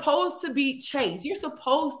supposed to be chased. You're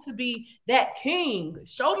supposed to be that king.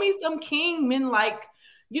 Show me some king men like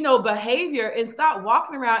behavior and stop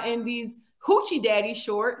walking around in these hoochie daddy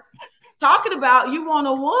shorts talking about you want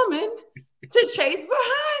a woman to chase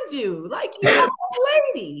behind you like you want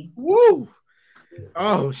a lady. Woo.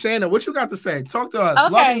 Oh, Shayna, what you got to say? Talk to us.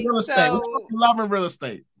 Okay, love and real estate. We're talking love and real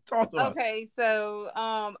estate. Talk to us. Okay, so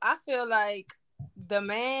I feel like the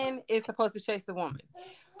man is supposed to chase the woman.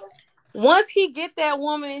 Once he get that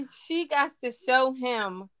woman, she got to show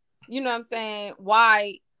him,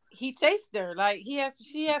 why he chased her. Like she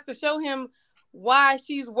has to show him why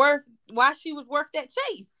she was worth that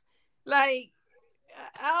chase. Like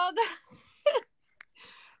all that.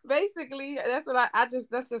 Basically, that's what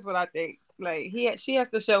that's just what I think. Like she has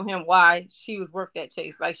to show him why she was worth that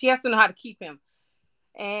chase. Like she has to know how to keep him.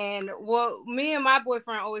 And what me and my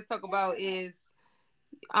boyfriend always talk about is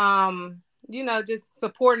just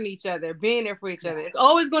supporting each other, being there for each other. It's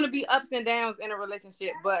always going to be ups and downs in a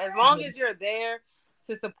relationship, but as long as you're there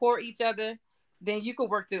to support each other, then you can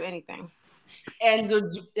work through anything. And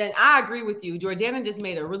I agree with you. Jordana just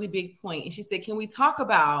made a really big point. And she said, can we talk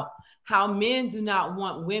about how men do not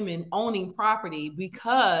want women owning property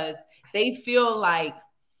because they feel like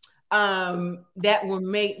that will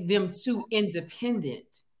make them too independent?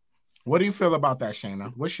 What do you feel about that,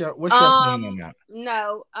 Shayna? What's your opinion on that?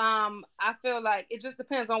 No, I feel like it just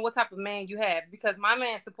depends on what type of man you have, because my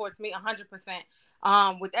man supports me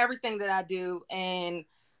 100% with everything that I do, and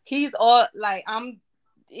he's all like,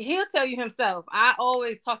 he'll tell you himself. I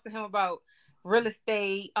always talk to him about real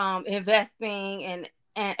estate, investing, and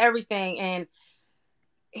everything, and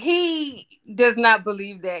he does not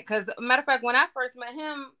believe that. Because matter of fact, when I first met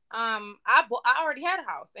him, I already had a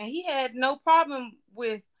house, and he had no problem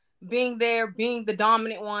with being there, being the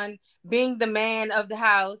dominant one, being the man of the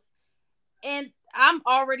house. And I'm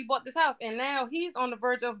already bought this house, and now he's on the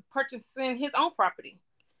verge of purchasing his own property.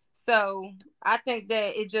 So I think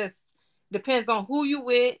that it just depends on who you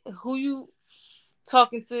with, who you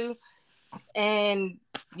talking to, and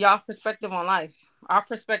y'all perspective on life. Our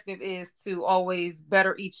perspective is to always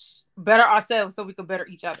better ourselves so we can better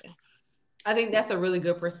each other. I think that's a really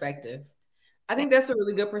good perspective.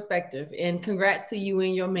 And congrats to you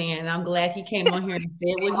and your man. I'm glad he came on here and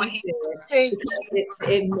said what he said.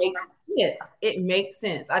 It makes sense. It makes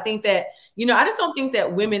sense. I think that, I just don't think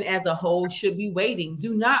that women as a whole should be waiting.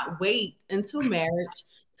 Do not wait until marriage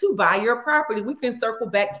to buy your property. We can circle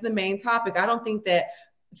back to the main topic. I don't think that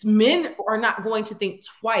men are not going to think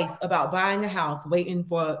twice about buying a house waiting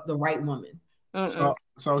for the right woman.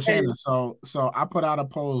 So Shayna, so I put out a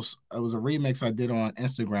post. It was a remix I did on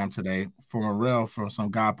Instagram today from some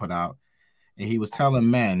guy put out, and he was telling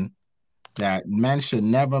men that men should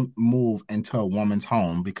never move into a woman's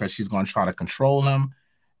home because she's going to try to control him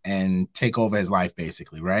and take over his life,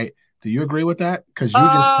 basically, right? Do you agree with that? Because you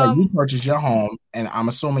just said you purchased your home, and I'm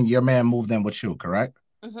assuming your man moved in with you, correct?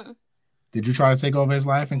 Mm-hmm. Did you try to take over his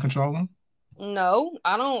life and control him? No,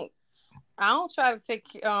 I don't try to take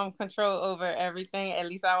control over everything. At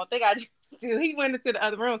least I don't think I do. He went into the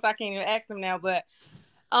other room, so I can't even ask him now. But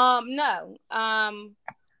no,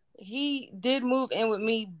 he did move in with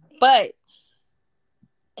me, but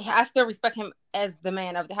I still respect him as the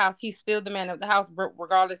man of the house. He's still the man of the house,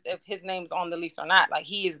 regardless if his name's on the lease or not. Like,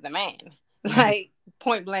 he is the man, like,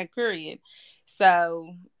 point blank, period.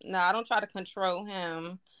 So no, I don't try to control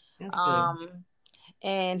him. That's good.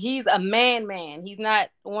 And he's a man. He's not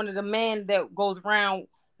one of the men that goes around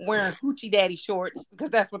wearing hoochie daddy shorts, because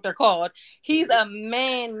that's what they're called. He's a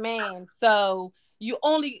man. So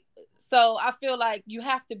I feel like you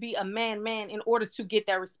have to be a man in order to get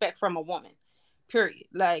that respect from a woman. Period.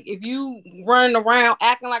 Like, if you running around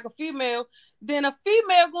acting like a female, then a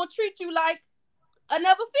female gonna treat you like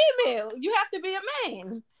another female. You have to be a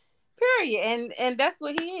man. Period. And that's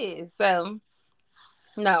what he is. So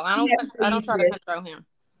no, I don't try to control him.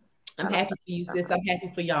 I'm happy for you, sis. I'm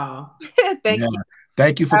happy for y'all. Thank you.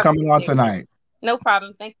 Thank you for coming on tonight. No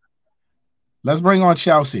problem. Thank you. Let's bring on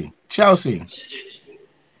Chelsea. Chelsea,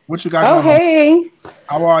 what you got? Oh, hey.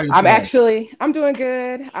 How are you today? I'm doing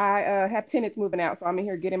good. I have tenants moving out, so I'm in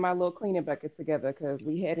here getting my little cleaning buckets together because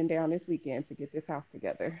we heading down this weekend to get this house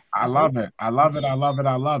together. I love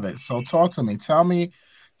it. So talk to me. Tell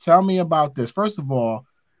me about this. First of all,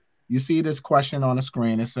 you see this question on the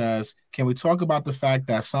screen. It says, can we talk about the fact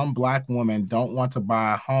that some Black women don't want to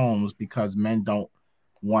buy homes because men don't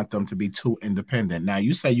want them to be too independent? Now,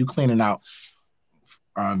 you say you cleaning out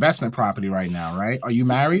investment property right now, right? Are you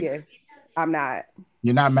married? Yes, I'm not.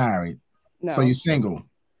 You're not married? No. So you're single?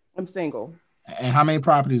 I'm single. And how many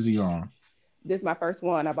properties are you on? This is my first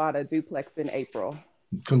one. I bought a duplex in April.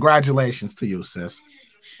 Congratulations to you, sis.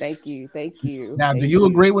 Thank you. Now, do you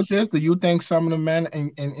agree with this? Do you think some of the men,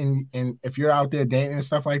 and if you're out there dating and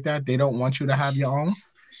stuff like that, they don't want you to have your own?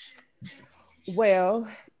 Well,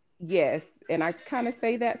 yes. And I kind of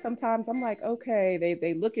say that sometimes. I'm like, okay,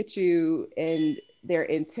 they look at you and they're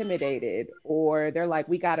intimidated, or they're like,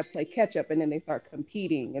 we got to play catch up. And then they start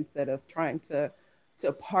competing instead of trying to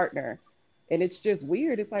partner. And it's just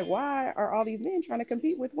weird. It's like, why are all these men trying to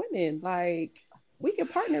compete with women? Like, we can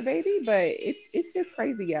partner, baby, but it's just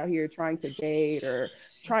crazy out here trying to date or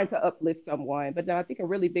trying to uplift someone. But no, I think a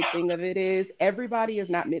really big thing of it is everybody is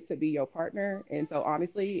not meant to be your partner. And so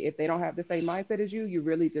honestly, if they don't have the same mindset as you, you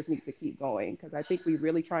really just need to keep going. Because I think we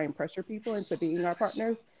really try and pressure people into being our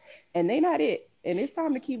partners, and they not it. And it's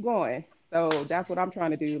time to keep going. So that's what I'm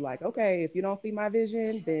trying to do. Like, okay, if you don't see my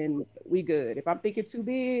vision, then we good. If I'm thinking too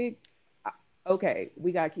big, okay,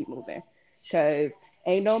 we got to keep moving. Because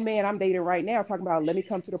ain't no man I'm dating right now talking about, let me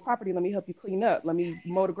come to the property, let me help you clean up, let me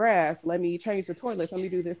mow the grass, let me change the toilets, let me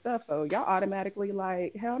do this stuff. So y'all automatically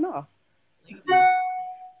like, hell no.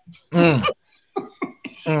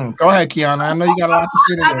 Go ahead, Kiana. I know you got a lot to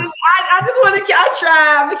say to this. I just want to. I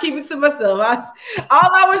try. I'm gonna keep it to myself.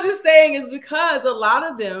 All I was just saying is because a lot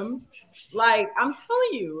of them, like I'm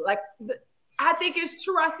telling you, like I think it's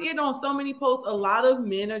true. I see it on so many posts. A lot of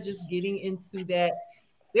men are just getting into that.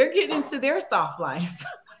 They're getting into their soft life.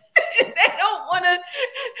 They don't want to.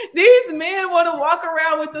 These men want to walk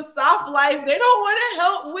around with the soft life. They don't want to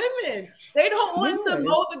help women. They don't want to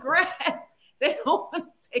mow the grass. They don't want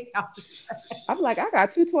to take out the trash. I'm like, I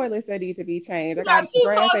got 2 toilets that need to be changed. I got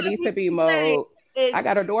grass that needs to be mowed. I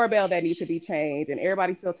got a doorbell that needs to be changed, and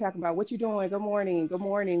everybody's still talking about what you doing. Good morning. Good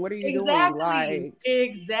morning. What are you doing? Like,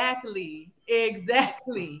 exactly.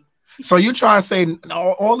 So you trying to say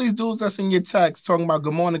all these dudes that's in your text talking about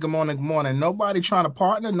good morning, good morning, good morning. Nobody trying to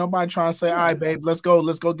partner. Nobody trying to say, all right, babe, let's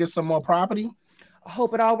go get some more property. I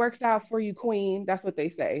hope it all works out for you, queen. That's what they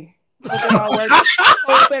say. Hope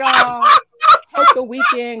it all works. Hope the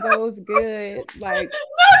weekend goes good. Like,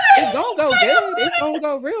 it's gonna go good. It's gonna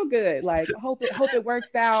go real good. Like, hope it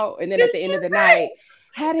works out. And then at the end of the night,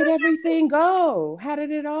 how did everything go? How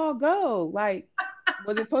did it all go? Like,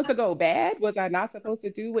 was it supposed to go bad? Was I not supposed to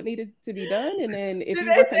do what needed to be done? And then if you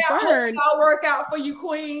were concerned, I'll work out for you,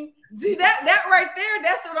 queen. See that right there?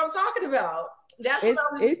 That's what I'm talking about. That's what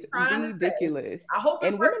I was trying ridiculous. To say. I hope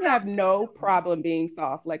and women have no problem being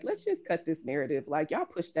soft. Like, let's just cut this narrative. Like, y'all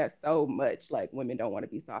push that so much. Like, women don't want to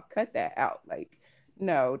be soft. Cut that out. Like,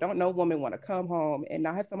 no woman want to come home and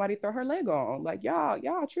not have somebody throw her leg on. Like, y'all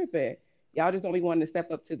tripping. Y'all just don't be wanting to step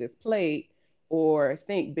up to this plate or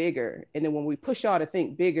think bigger. And then when we push y'all to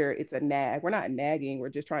think bigger, it's a nag. We're not nagging. We're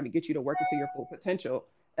just trying to get you to work into your full potential.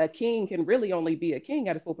 A king can really only be a king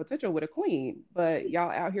at his full potential with a queen. But y'all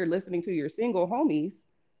out here listening to your single homies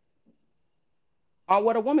on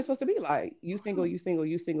what a woman's supposed to be like. You single, you single,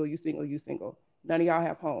 you single, you single, you single. None of y'all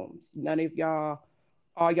have homes. None of y'all,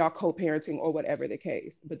 all y'all co-parenting or whatever the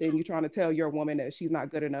case. But then you're trying to tell your woman that she's not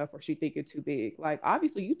good enough or she thinking too big. Like,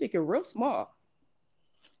 obviously you thinking real small.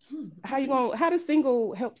 How does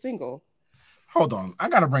single help single? Hold on. I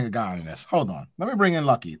got to bring a guy in this. Hold on. Let me bring in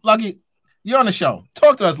Lucky. Lucky, you're on the show.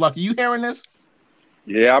 Talk to us, Lucky. You hearing this?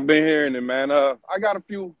 Yeah, I've been hearing it, man. I got a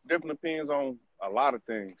few different opinions on a lot of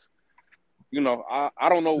things. You know, I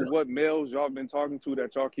don't know what males y'all been talking to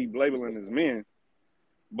that y'all keep labeling as men,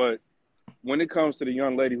 but when it comes to the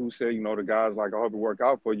young lady who said, you know, the guy's like, I hope it work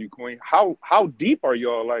out for you, queen. How deep are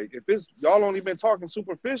y'all? Like, if it's y'all only been talking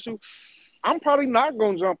superficial, I'm probably not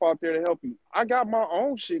going to jump out there to help you. I got my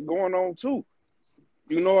own shit going on too.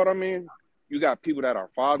 You know what I mean? You got people that are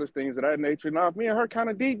fathers, things of that nature. Now, if me and her kind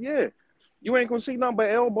of deep, yeah. You ain't going to see nothing but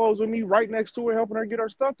elbows with me right next to her helping her get her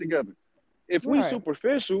stuff together. If we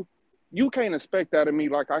superficial, you can't expect that of me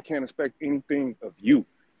like I can't expect anything of you.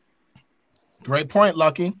 Great point,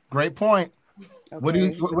 Lucky. Great point. Okay. What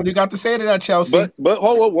do you got to say to that, Chelsea? But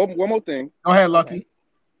hold on, one more thing. Go ahead, Lucky.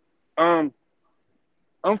 Okay.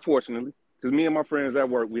 Unfortunately, because me and my friends at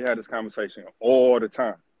work, we had this conversation all the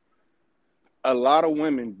time. A lot of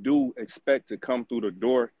women do expect to come through the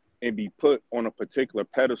door and be put on a particular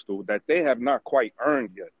pedestal that they have not quite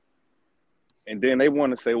earned yet. And then they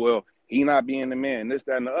want to say, well, he not being the man, this,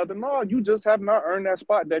 that, and the other. No, you just have not earned that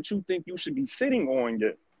spot that you think you should be sitting on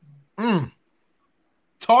yet.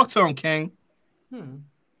 Talk to him, King.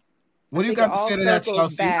 What do you got to say to that,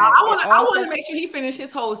 Chelsea? I want to make sure he finished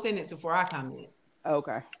his whole sentence before I comment.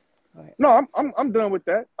 Okay. No, I'm done with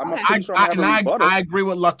that. I agree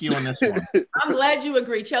with Lucky on this one. I'm glad you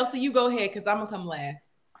agree. Chelsea, you go ahead because I'm going to come last.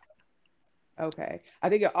 Okay. I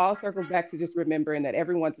think it all circles back to just remembering that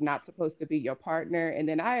everyone's not supposed to be your partner. And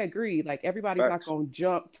then I agree, like everybody's not going to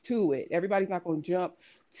jump to it. Everybody's not going to jump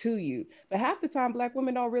to you. But half the time, Black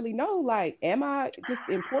women don't really know, like, am I just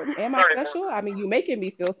important? Am I special? I mean, you making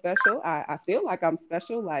me feel special. I feel like I'm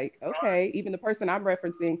special. Like, okay, even the person I'm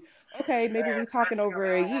referencing, okay, maybe we're talking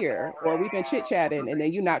over a year or we've been chit-chatting and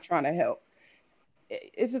then you're not trying to help.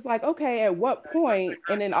 It's just like, okay, at what point,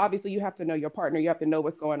 and then obviously you have to know your partner, you have to know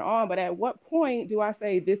what's going on, but at what point do I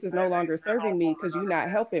say this is no longer serving me because you're not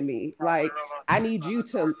helping me? Like, I need you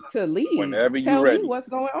to lead. Whenever you're Tell ready. me what's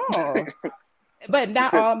going on. But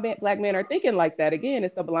not all Black men are thinking like that. Again,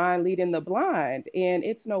 it's the blind leading the blind. And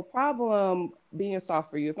it's no problem being soft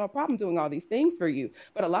for you. It's no problem doing all these things for you.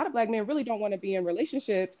 But a lot of Black men really don't want to be in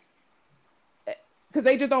relationships because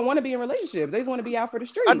they just don't want to be in relationships. They just want to be out for the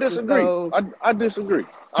streets. I disagree. I disagree.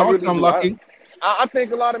 I'm Lucky. I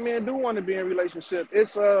think a lot of men do want to be in a relationship.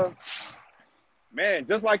 It's man,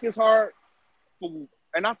 just like it's hard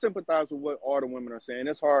and I sympathize with what all the women are saying.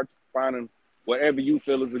 It's hard finding whatever you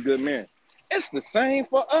feel is a good man. It's the same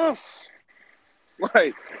for us.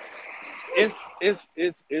 Like,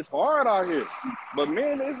 it's hard out here. But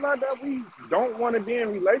men, it's not that we don't want to be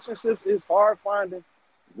in relationships. It's hard finding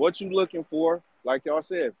what you looking for. Like y'all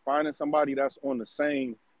said, finding somebody that's on the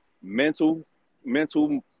same mental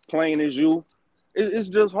plane as you. It's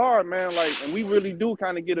just hard, man. Like, and we really do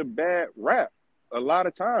kind of get a bad rap a lot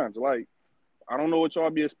of times. Like, I don't know what y'all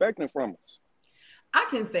be expecting from us. I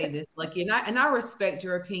can say this, Lucky, and I respect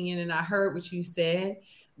your opinion, and I heard what you said,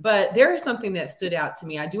 but there is something that stood out to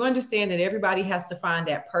me. I do understand that everybody has to find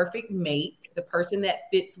that perfect mate, the person that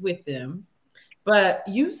fits with them. But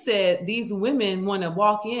you said these women want to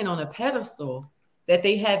walk in on a pedestal that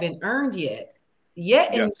they haven't earned yet.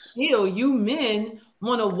 Yet, Yes. still, you men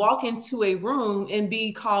want to walk into a room and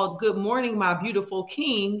be called "Good morning, my beautiful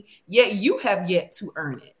king," yet you have yet to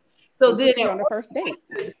earn it. So then on the first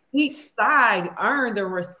date, each side earn the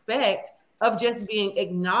respect of just being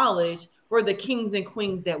acknowledged for the kings and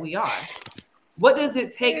queens that we are. What does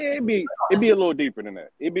it take? It'd be a little deeper than that.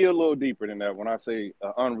 It'd be a little deeper than that when I say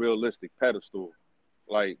an unrealistic pedestal.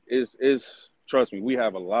 Like, it's trust me, we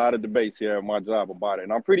have a lot of debates here at my job about it.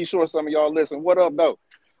 And I'm pretty sure some of y'all listen. What up, though?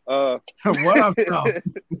 What up, though?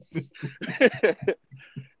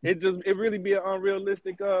 It really be an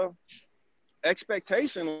unrealistic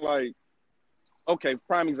expectation. Like, okay,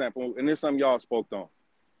 prime example, and there's something y'all spoke on.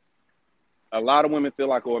 A lot of women feel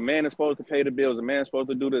like, oh, a man is supposed to pay the bills, a man is supposed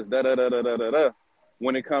to do this,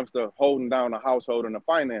 when it comes to holding down the household and the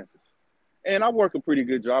finances. And I work a pretty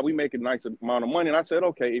good job. We make a nice amount of money. And I said,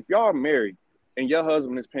 okay, if y'all are married and your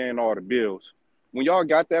husband is paying all the bills, when y'all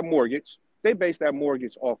got that mortgage, they base that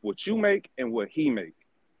mortgage off what you make and what he make.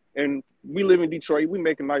 And we live in Detroit. We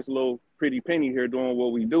make a nice little pretty penny here doing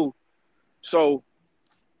what we do. So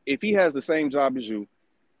if he has the same job as you,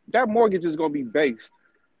 that mortgage is going to be based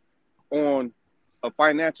on a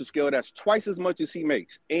financial scale that's twice as much as he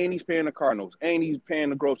makes, and he's paying the car notes, and he's paying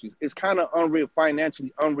the groceries. It's kind of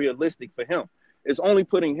financially unrealistic for him. It's only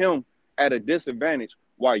putting him at a disadvantage.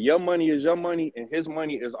 While your money is your money and his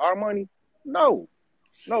money is our money. No,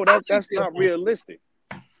 that's not realistic.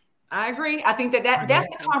 I agree. I think that's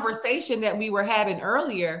the conversation that we were having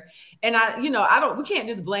earlier. And we can't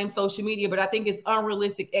just blame social media, but I think it's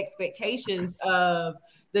unrealistic expectations of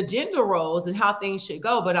the gender roles and how things should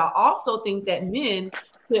go. But I also think that men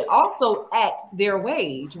should also act their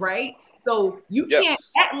wage, right? So you can't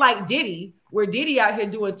act like Diddy, where Diddy out here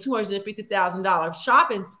doing $250,000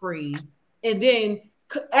 shopping sprees, and then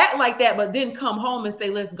act like that, but then come home and say,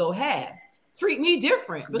 let's go have. Treat me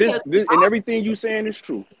different. Because and everything you saying is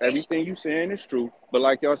true. Everything you saying is true. But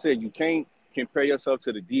like y'all said, you can't compare yourself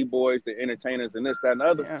to the D-boys, the entertainers, and this, that, and the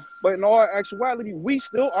other. Yeah. But in all actuality, we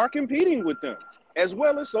still are competing with them, as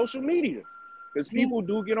well as social media. Because people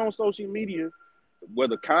do get on social media,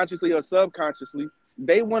 whether consciously or subconsciously,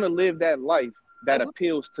 they want to live that life that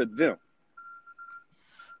appeals to them.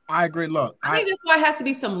 I agree. Look, I think that's why it has to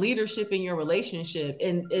be some leadership in your relationship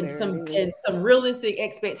and some realistic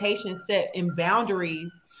expectations set and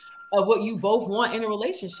boundaries of what you both want in a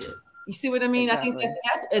relationship. You see what I mean? Exactly.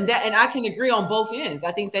 I think and I can agree on both ends.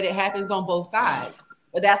 I think that it happens on both sides.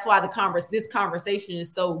 But that's why this conversation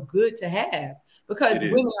is so good to have, because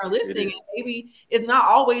women are listening, and maybe it's not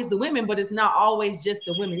always the women, but it's not always just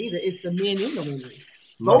the women either. It's the men and the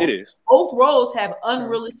women. Both roles have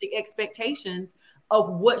unrealistic expectations of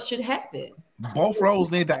what should happen. Both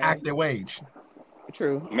roles need to act their wage.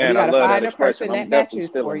 True. Man, I love that expression. I'm definitely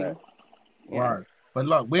still in that. Right. But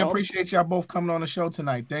look, we appreciate y'all both coming on the show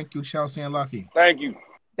tonight. Thank you, Chelsea and Lucky. Thank you.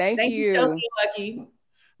 Thank you, Chelsea and Lucky.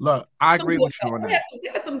 Look, I agree with you on that.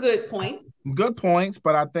 That's some good points. Good points,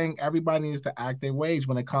 but I think everybody needs to act their wage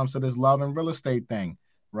when it comes to this love and real estate thing,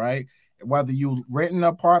 right? Whether you rent an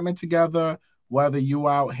apartment together, whether you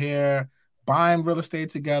out here buying real estate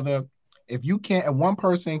together, if one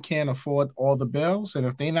person can't afford all the bills, and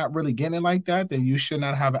if they're not really getting it like that, then you should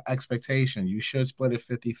not have an expectation. You should split it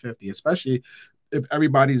 50-50, especially if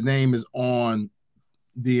everybody's name is on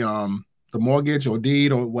the mortgage or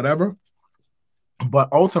deed or whatever. But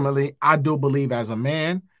ultimately, I do believe as a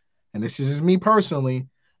man, and this is just me personally,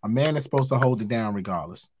 a man is supposed to hold it down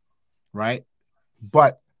regardless, right?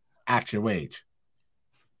 But act your wage.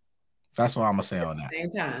 That's what I'm going to say on that.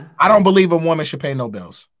 Same time. I don't believe a woman should pay no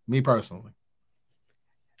bills. Me personally.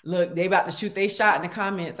 Look, they about to shoot their shot in the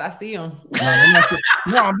comments. I see them.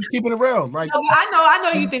 No, I'm just keeping it real. Like, no, I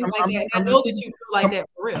know you think like that. I know that you feel like that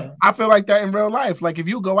for real. I feel like that in real life. Like, if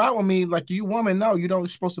you go out with me, like, you woman, no, you don't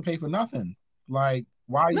supposed to pay for nothing. Like,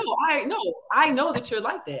 why? No, I know that you're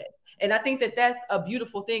like that. And I think that that's a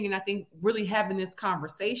beautiful thing. And I think really having this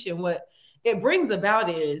conversation, what it brings about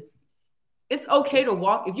is It's okay to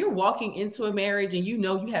walk. If you're walking into a marriage and you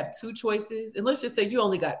know you have two choices, and let's just say you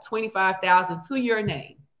only got $25,000 to your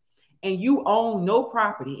name and you own no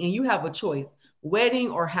property and you have a choice,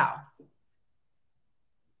 wedding or house,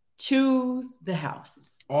 choose the house.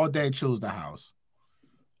 All day, choose the house.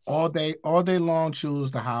 All day long,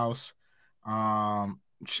 choose the house.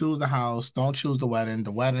 Choose the house. Don't choose the wedding.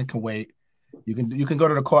 The wedding can wait. You can go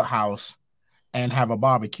to the courthouse and have a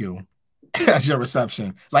barbecue as your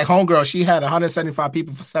reception. Like homegirl, she had 175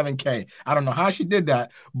 people for $7,000. I don't know how she did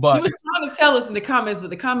that, but she was trying to tell us in the comments, but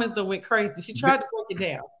the comments done went crazy. She tried to break it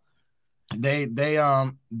down. They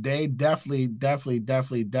definitely.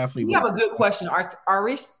 We have a good question.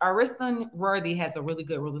 Ariston Worthy has a really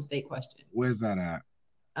good real estate question. Where's that at?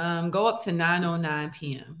 Go up to 9:09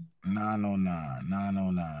 p.m.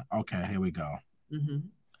 9:09. Okay, here we go. Mm-hmm.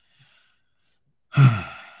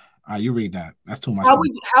 All right, you read that. That's too much.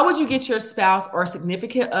 How would you get your spouse or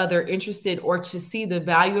significant other interested or to see the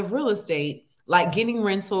value of real estate, like getting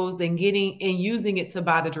rentals and using it to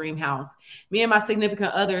buy the dream house? Me and my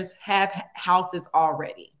significant others have houses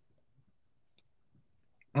already.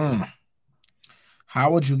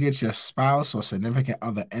 How would you get your spouse or significant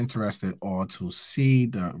other interested or to see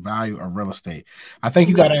the value of real estate? I think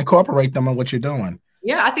you got to incorporate them in what you're doing.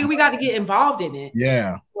 Yeah, I think we got to get involved in it.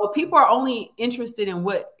 Yeah. Well, people are only interested in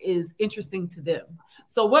what is interesting to them.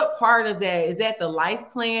 So what part of that, is that the life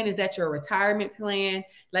plan? Is that your retirement plan?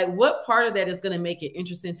 Like what part of that is going to make it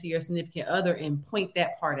interesting to your significant other and point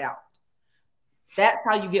that part out? That's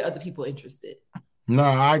how you get other people interested. No,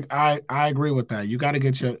 I agree with that. You got to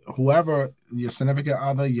get your significant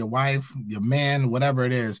other, your wife, your man, whatever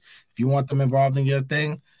it is. If you want them involved in your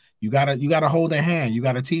thing, you gotta hold their hand. You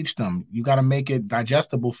gotta teach them. You gotta make it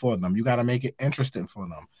digestible for them. You gotta make it interesting for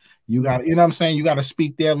them. You got, you know what I'm saying? You gotta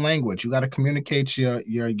speak their language. You gotta communicate your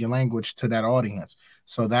language to that audience,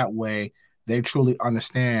 so that way they truly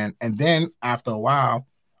understand. And then after a while,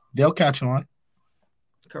 they'll catch on.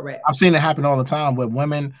 Correct. I've seen it happen all the time with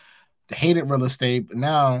women. They hated real estate, but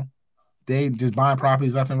now they just buying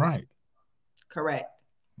properties left and right. Correct.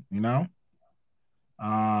 You know?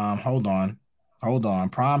 Hold on.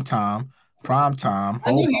 Prime time. Prime time.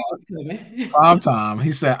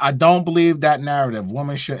 He said, I don't believe that narrative.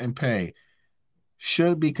 Women shouldn't pay.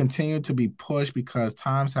 Should be continued to be pushed because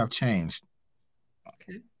times have changed.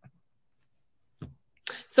 Okay.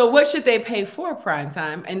 So what should they pay for prime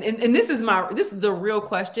time? And this is a real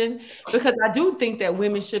question, because I do think that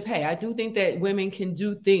women should pay. I do think that women can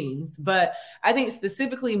do things, but I think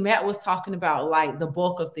specifically Matt was talking about like the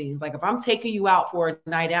bulk of things. Like if I'm taking you out for a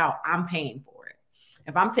night out, I'm paying for it.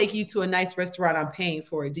 If I'm taking you to a nice restaurant, I'm paying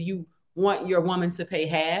for it. Do you want your woman to pay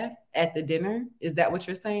half at the dinner? Is that what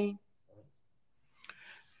you're saying?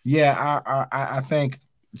 Yeah, I think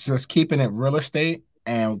just keeping it real estate,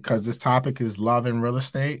 and because this topic is love and real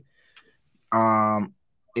estate.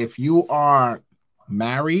 If you are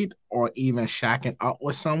married or even shacking up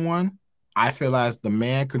with someone, I feel as the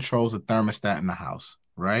man controls the thermostat in the house,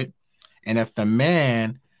 right? And if the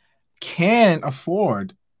man can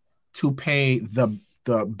afford to pay the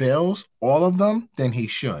bills, all of them, then he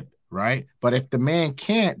should, right? But if the man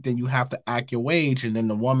can't, then you have to act your wage, and then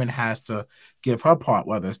the woman has to give her part,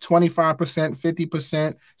 whether it's 25%,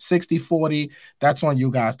 50%, 60-40. That's on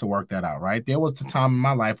you guys to work that out, right? There was the time in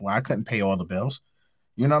my life where I couldn't pay all the bills.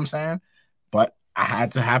 You know what I'm saying? But I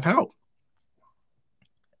had to have help.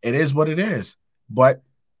 It is what it is. But,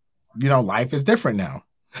 you know, life is different now.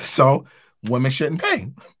 So women shouldn't pay.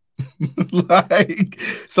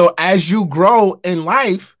 So as you grow in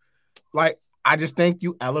life, like, I just think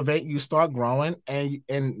you elevate, you start growing, and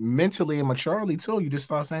mentally and maturely too. You just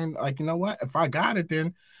start saying, like, you know what? If I got it,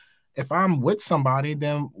 then if I'm with somebody,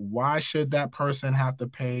 then why should that person have to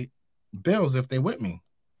pay bills if they're with me?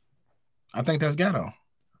 I think that's ghetto.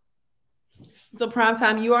 So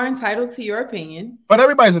Primetime, you are entitled to your opinion. But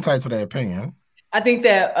everybody's entitled to their opinion. I think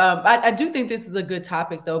that I do think this is a good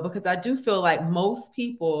topic, though, because I do feel like most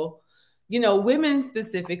people, you know, women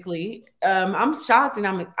specifically, I'm shocked and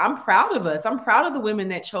I'm proud of us. I'm proud of the women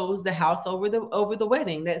that chose the house over the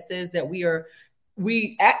wedding. That says that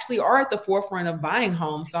we actually are at the forefront of buying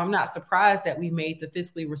homes. So I'm not surprised that we made the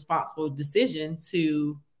fiscally responsible decision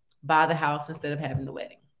to buy the house instead of having the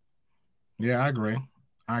wedding. Yeah, I agree.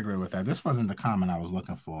 I agree with that. This wasn't the comment I was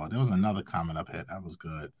looking for. There was another comment up here that was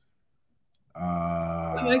good.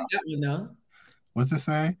 I like that one, though. What's it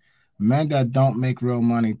say? Men that don't make real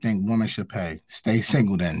money think women should pay. Stay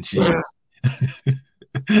single then. Jeez.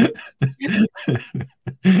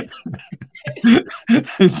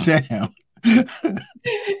 Damn.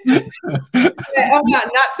 I'm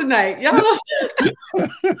not tonight, y'all.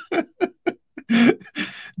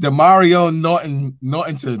 Demario Norton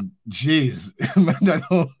to jeez.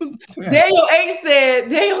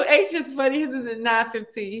 Daniel H is funny. His is at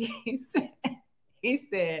 9:15. He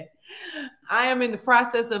said, I am in the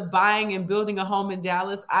process of buying and building a home in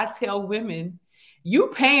Dallas. I tell women, you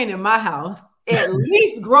paying in my house at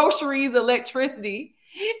least groceries, electricity,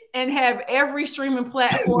 and have every streaming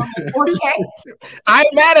platform in 4K. I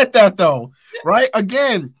ain't mad at that though, right?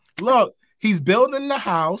 Again, look, he's building the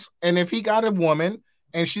house, and if he got a woman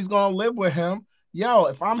and she's gonna live with him, yo,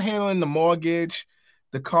 if I'm handling the mortgage,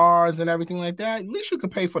 the cars, and everything like that, at least you can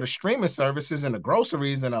pay for the streaming services and the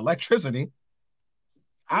groceries and electricity.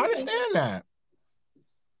 I understand that.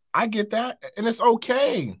 I get that, and it's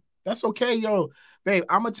okay. That's okay, yo, babe.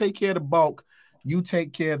 I'm gonna take care of the bulk. You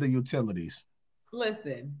take care of the utilities.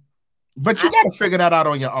 Listen, but you got to figure that out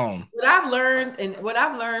on your own. What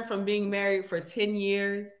I've learned from being married for 10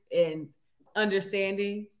 years and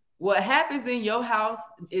understanding what happens in your house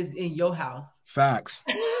is in your house. Facts.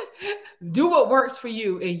 Do what works for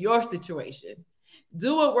you in your situation.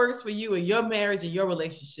 Do what works for you in your marriage and your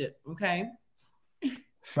relationship. Okay.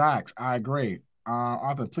 Facts. I agree.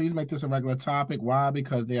 Arthur, please make this a regular topic. Why?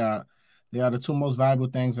 Because they are the two most valuable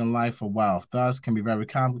things in life for wealth. Thus, can be very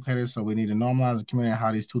complicated. So we need to normalize and communicate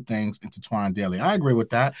how these two things intertwine daily. I agree with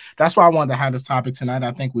that. That's why I wanted to have this topic tonight.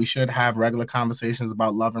 I think we should have regular conversations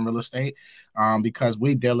about love and real estate, because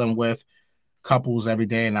we're dealing with couples every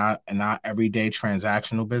day and not everyday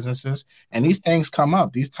transactional businesses. And these things come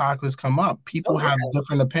up. These topics come up. People have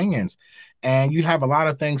different opinions, and you have a lot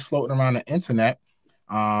of things floating around the internet,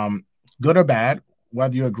 good or bad,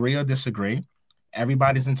 whether you agree or disagree.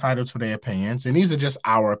 Everybody's entitled to their opinions, and these are just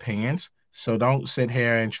our opinions. So don't sit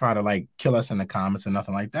here and try to like kill us in the comments or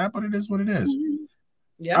nothing like that. But it is what it is.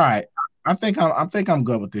 Yeah. All right. I think I'm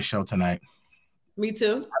good with this show tonight. Me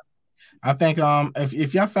too. I think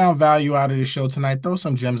if y'all found value out of this show tonight, throw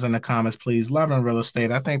some gems in the comments, please. Love and real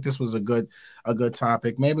estate. I think this was a good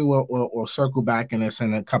topic. Maybe we'll circle back in this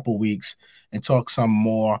in a couple weeks and talk some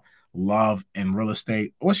more love and real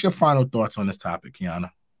estate. What's your final thoughts on this topic,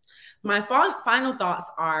 Kiana? My final thoughts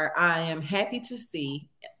are, I am happy to see,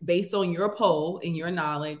 based on your poll and your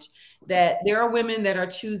knowledge, that there are women that are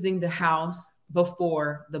choosing the house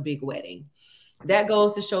before the big wedding. That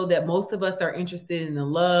goes to show that most of us are interested in the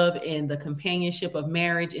love and the companionship of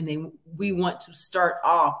marriage, and we want to start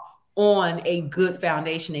off on a good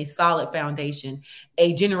foundation, a solid foundation,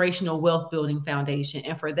 a generational wealth building foundation.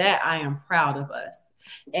 And for that, I am proud of us.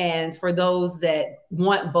 And for those that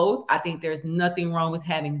want both, I think there's nothing wrong with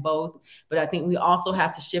having both. But I think we also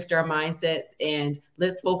have to shift our mindsets, and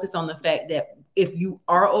let's focus on the fact that if you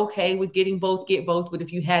are okay with getting both, get both. But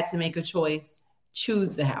if you had to make a choice,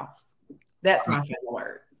 choose the house. That's my final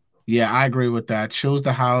word. Yeah, I agree with that. Choose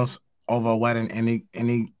the house over a wedding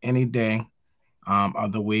any day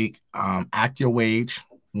of the week. Act your wage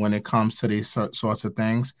when it comes to these sorts of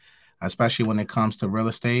things, especially when it comes to real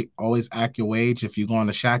estate. Always act your wage. If you're going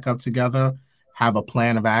to shack up together, have a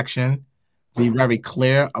plan of action. Be very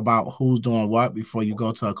clear about who's doing what before you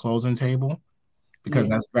go to a closing table, because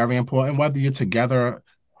that's very important. Whether you're together,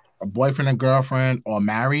 a boyfriend and girlfriend, or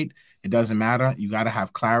married, it doesn't matter. You got to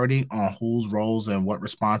have clarity on whose roles and what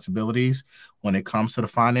responsibilities when it comes to the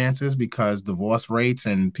finances, because divorce rates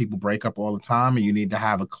and people break up all the time, and you need to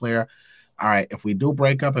have a clear, all right, if we do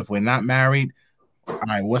break up, if we're not married, all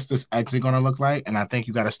right, what's this exit going to look like? And I think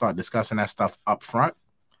you got to start discussing that stuff up front.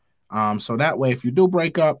 So that way, if you do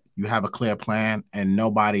break up, you have a clear plan and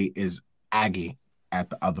nobody is aggy at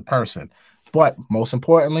the other person. But most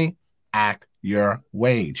importantly, act your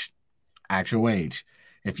wage. Act your wage.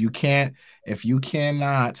 If you cannot,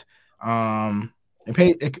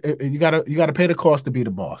 pay, you gotta pay the cost to be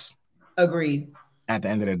the boss. Agreed. At the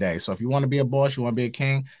end of the day. So if you want to be a boss, you want to be a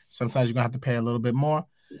king, sometimes you're gonna have to pay a little bit more.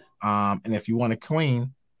 And if you want a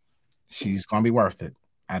queen, she's gonna be worth it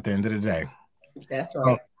at the end of the day. That's right.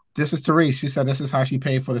 So, this is Therese. She said this is how she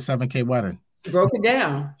paid for the 7K wedding. She broke it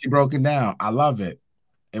down. She broke it down. I love it.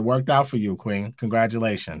 It worked out for you, Queen.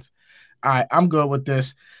 Congratulations. All right, I'm good with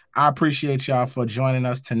this. I appreciate y'all for joining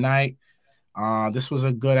us tonight. This was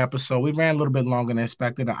a good episode. We ran a little bit longer than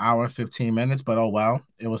expected, an hour and 15 minutes, but oh well,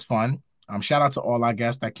 it was fun. Shout out to all our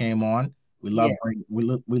guests that came on. We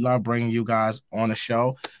love bringing you guys on the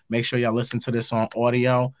show. Make sure y'all listen to this on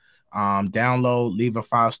audio. Download, leave a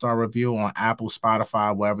 5-star review on Apple,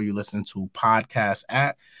 Spotify, wherever you listen to podcasts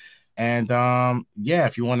at. And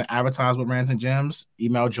if you want to advertise with Rants and Gems,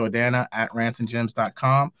 email Jordana at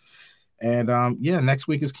rantsandgems.com. And next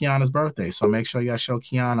week is Kiana's birthday. So make sure y'all show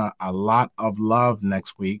Kiana a lot of love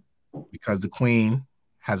next week, because the Queen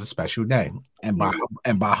has a special day, and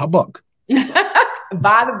buy her book.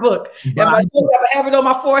 Buy the book. I have it on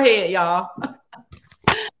my forehead, y'all.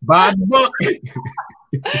 Buy the book.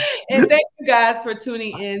 And thank you guys for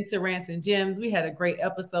tuning in to Rants and Gems. We had a great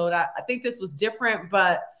episode. I think this was different,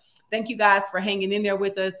 but thank you guys for hanging in there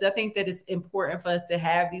with us. I think that it's important for us to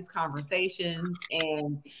have these conversations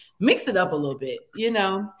and mix it up a little bit,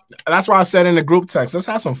 That's why I said in the group text, let's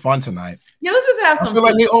have some fun tonight. Yeah, let's just have some fun.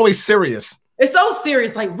 Like we're always serious. It's so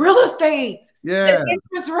serious, like real estate. Yeah. The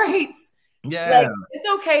interest rates. Yeah. It's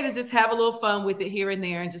okay to just have a little fun with it here and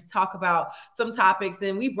there and just talk about some topics.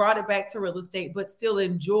 And we brought it back to real estate, but still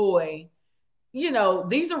enjoy,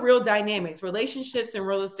 these are real dynamics. Relationships and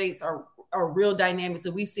real estates are real dynamics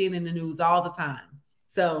that we see it in the news all the time.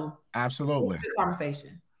 So absolutely. Good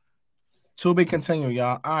conversation. To be continued,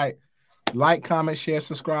 y'all. All right. Like, comment, share,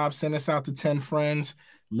 subscribe, send us out to 10 friends,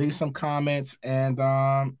 leave some comments. And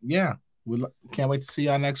we can't wait to see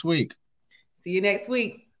y'all next week. See you next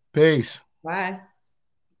week. Peace. Bye.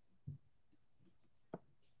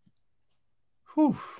 Whew.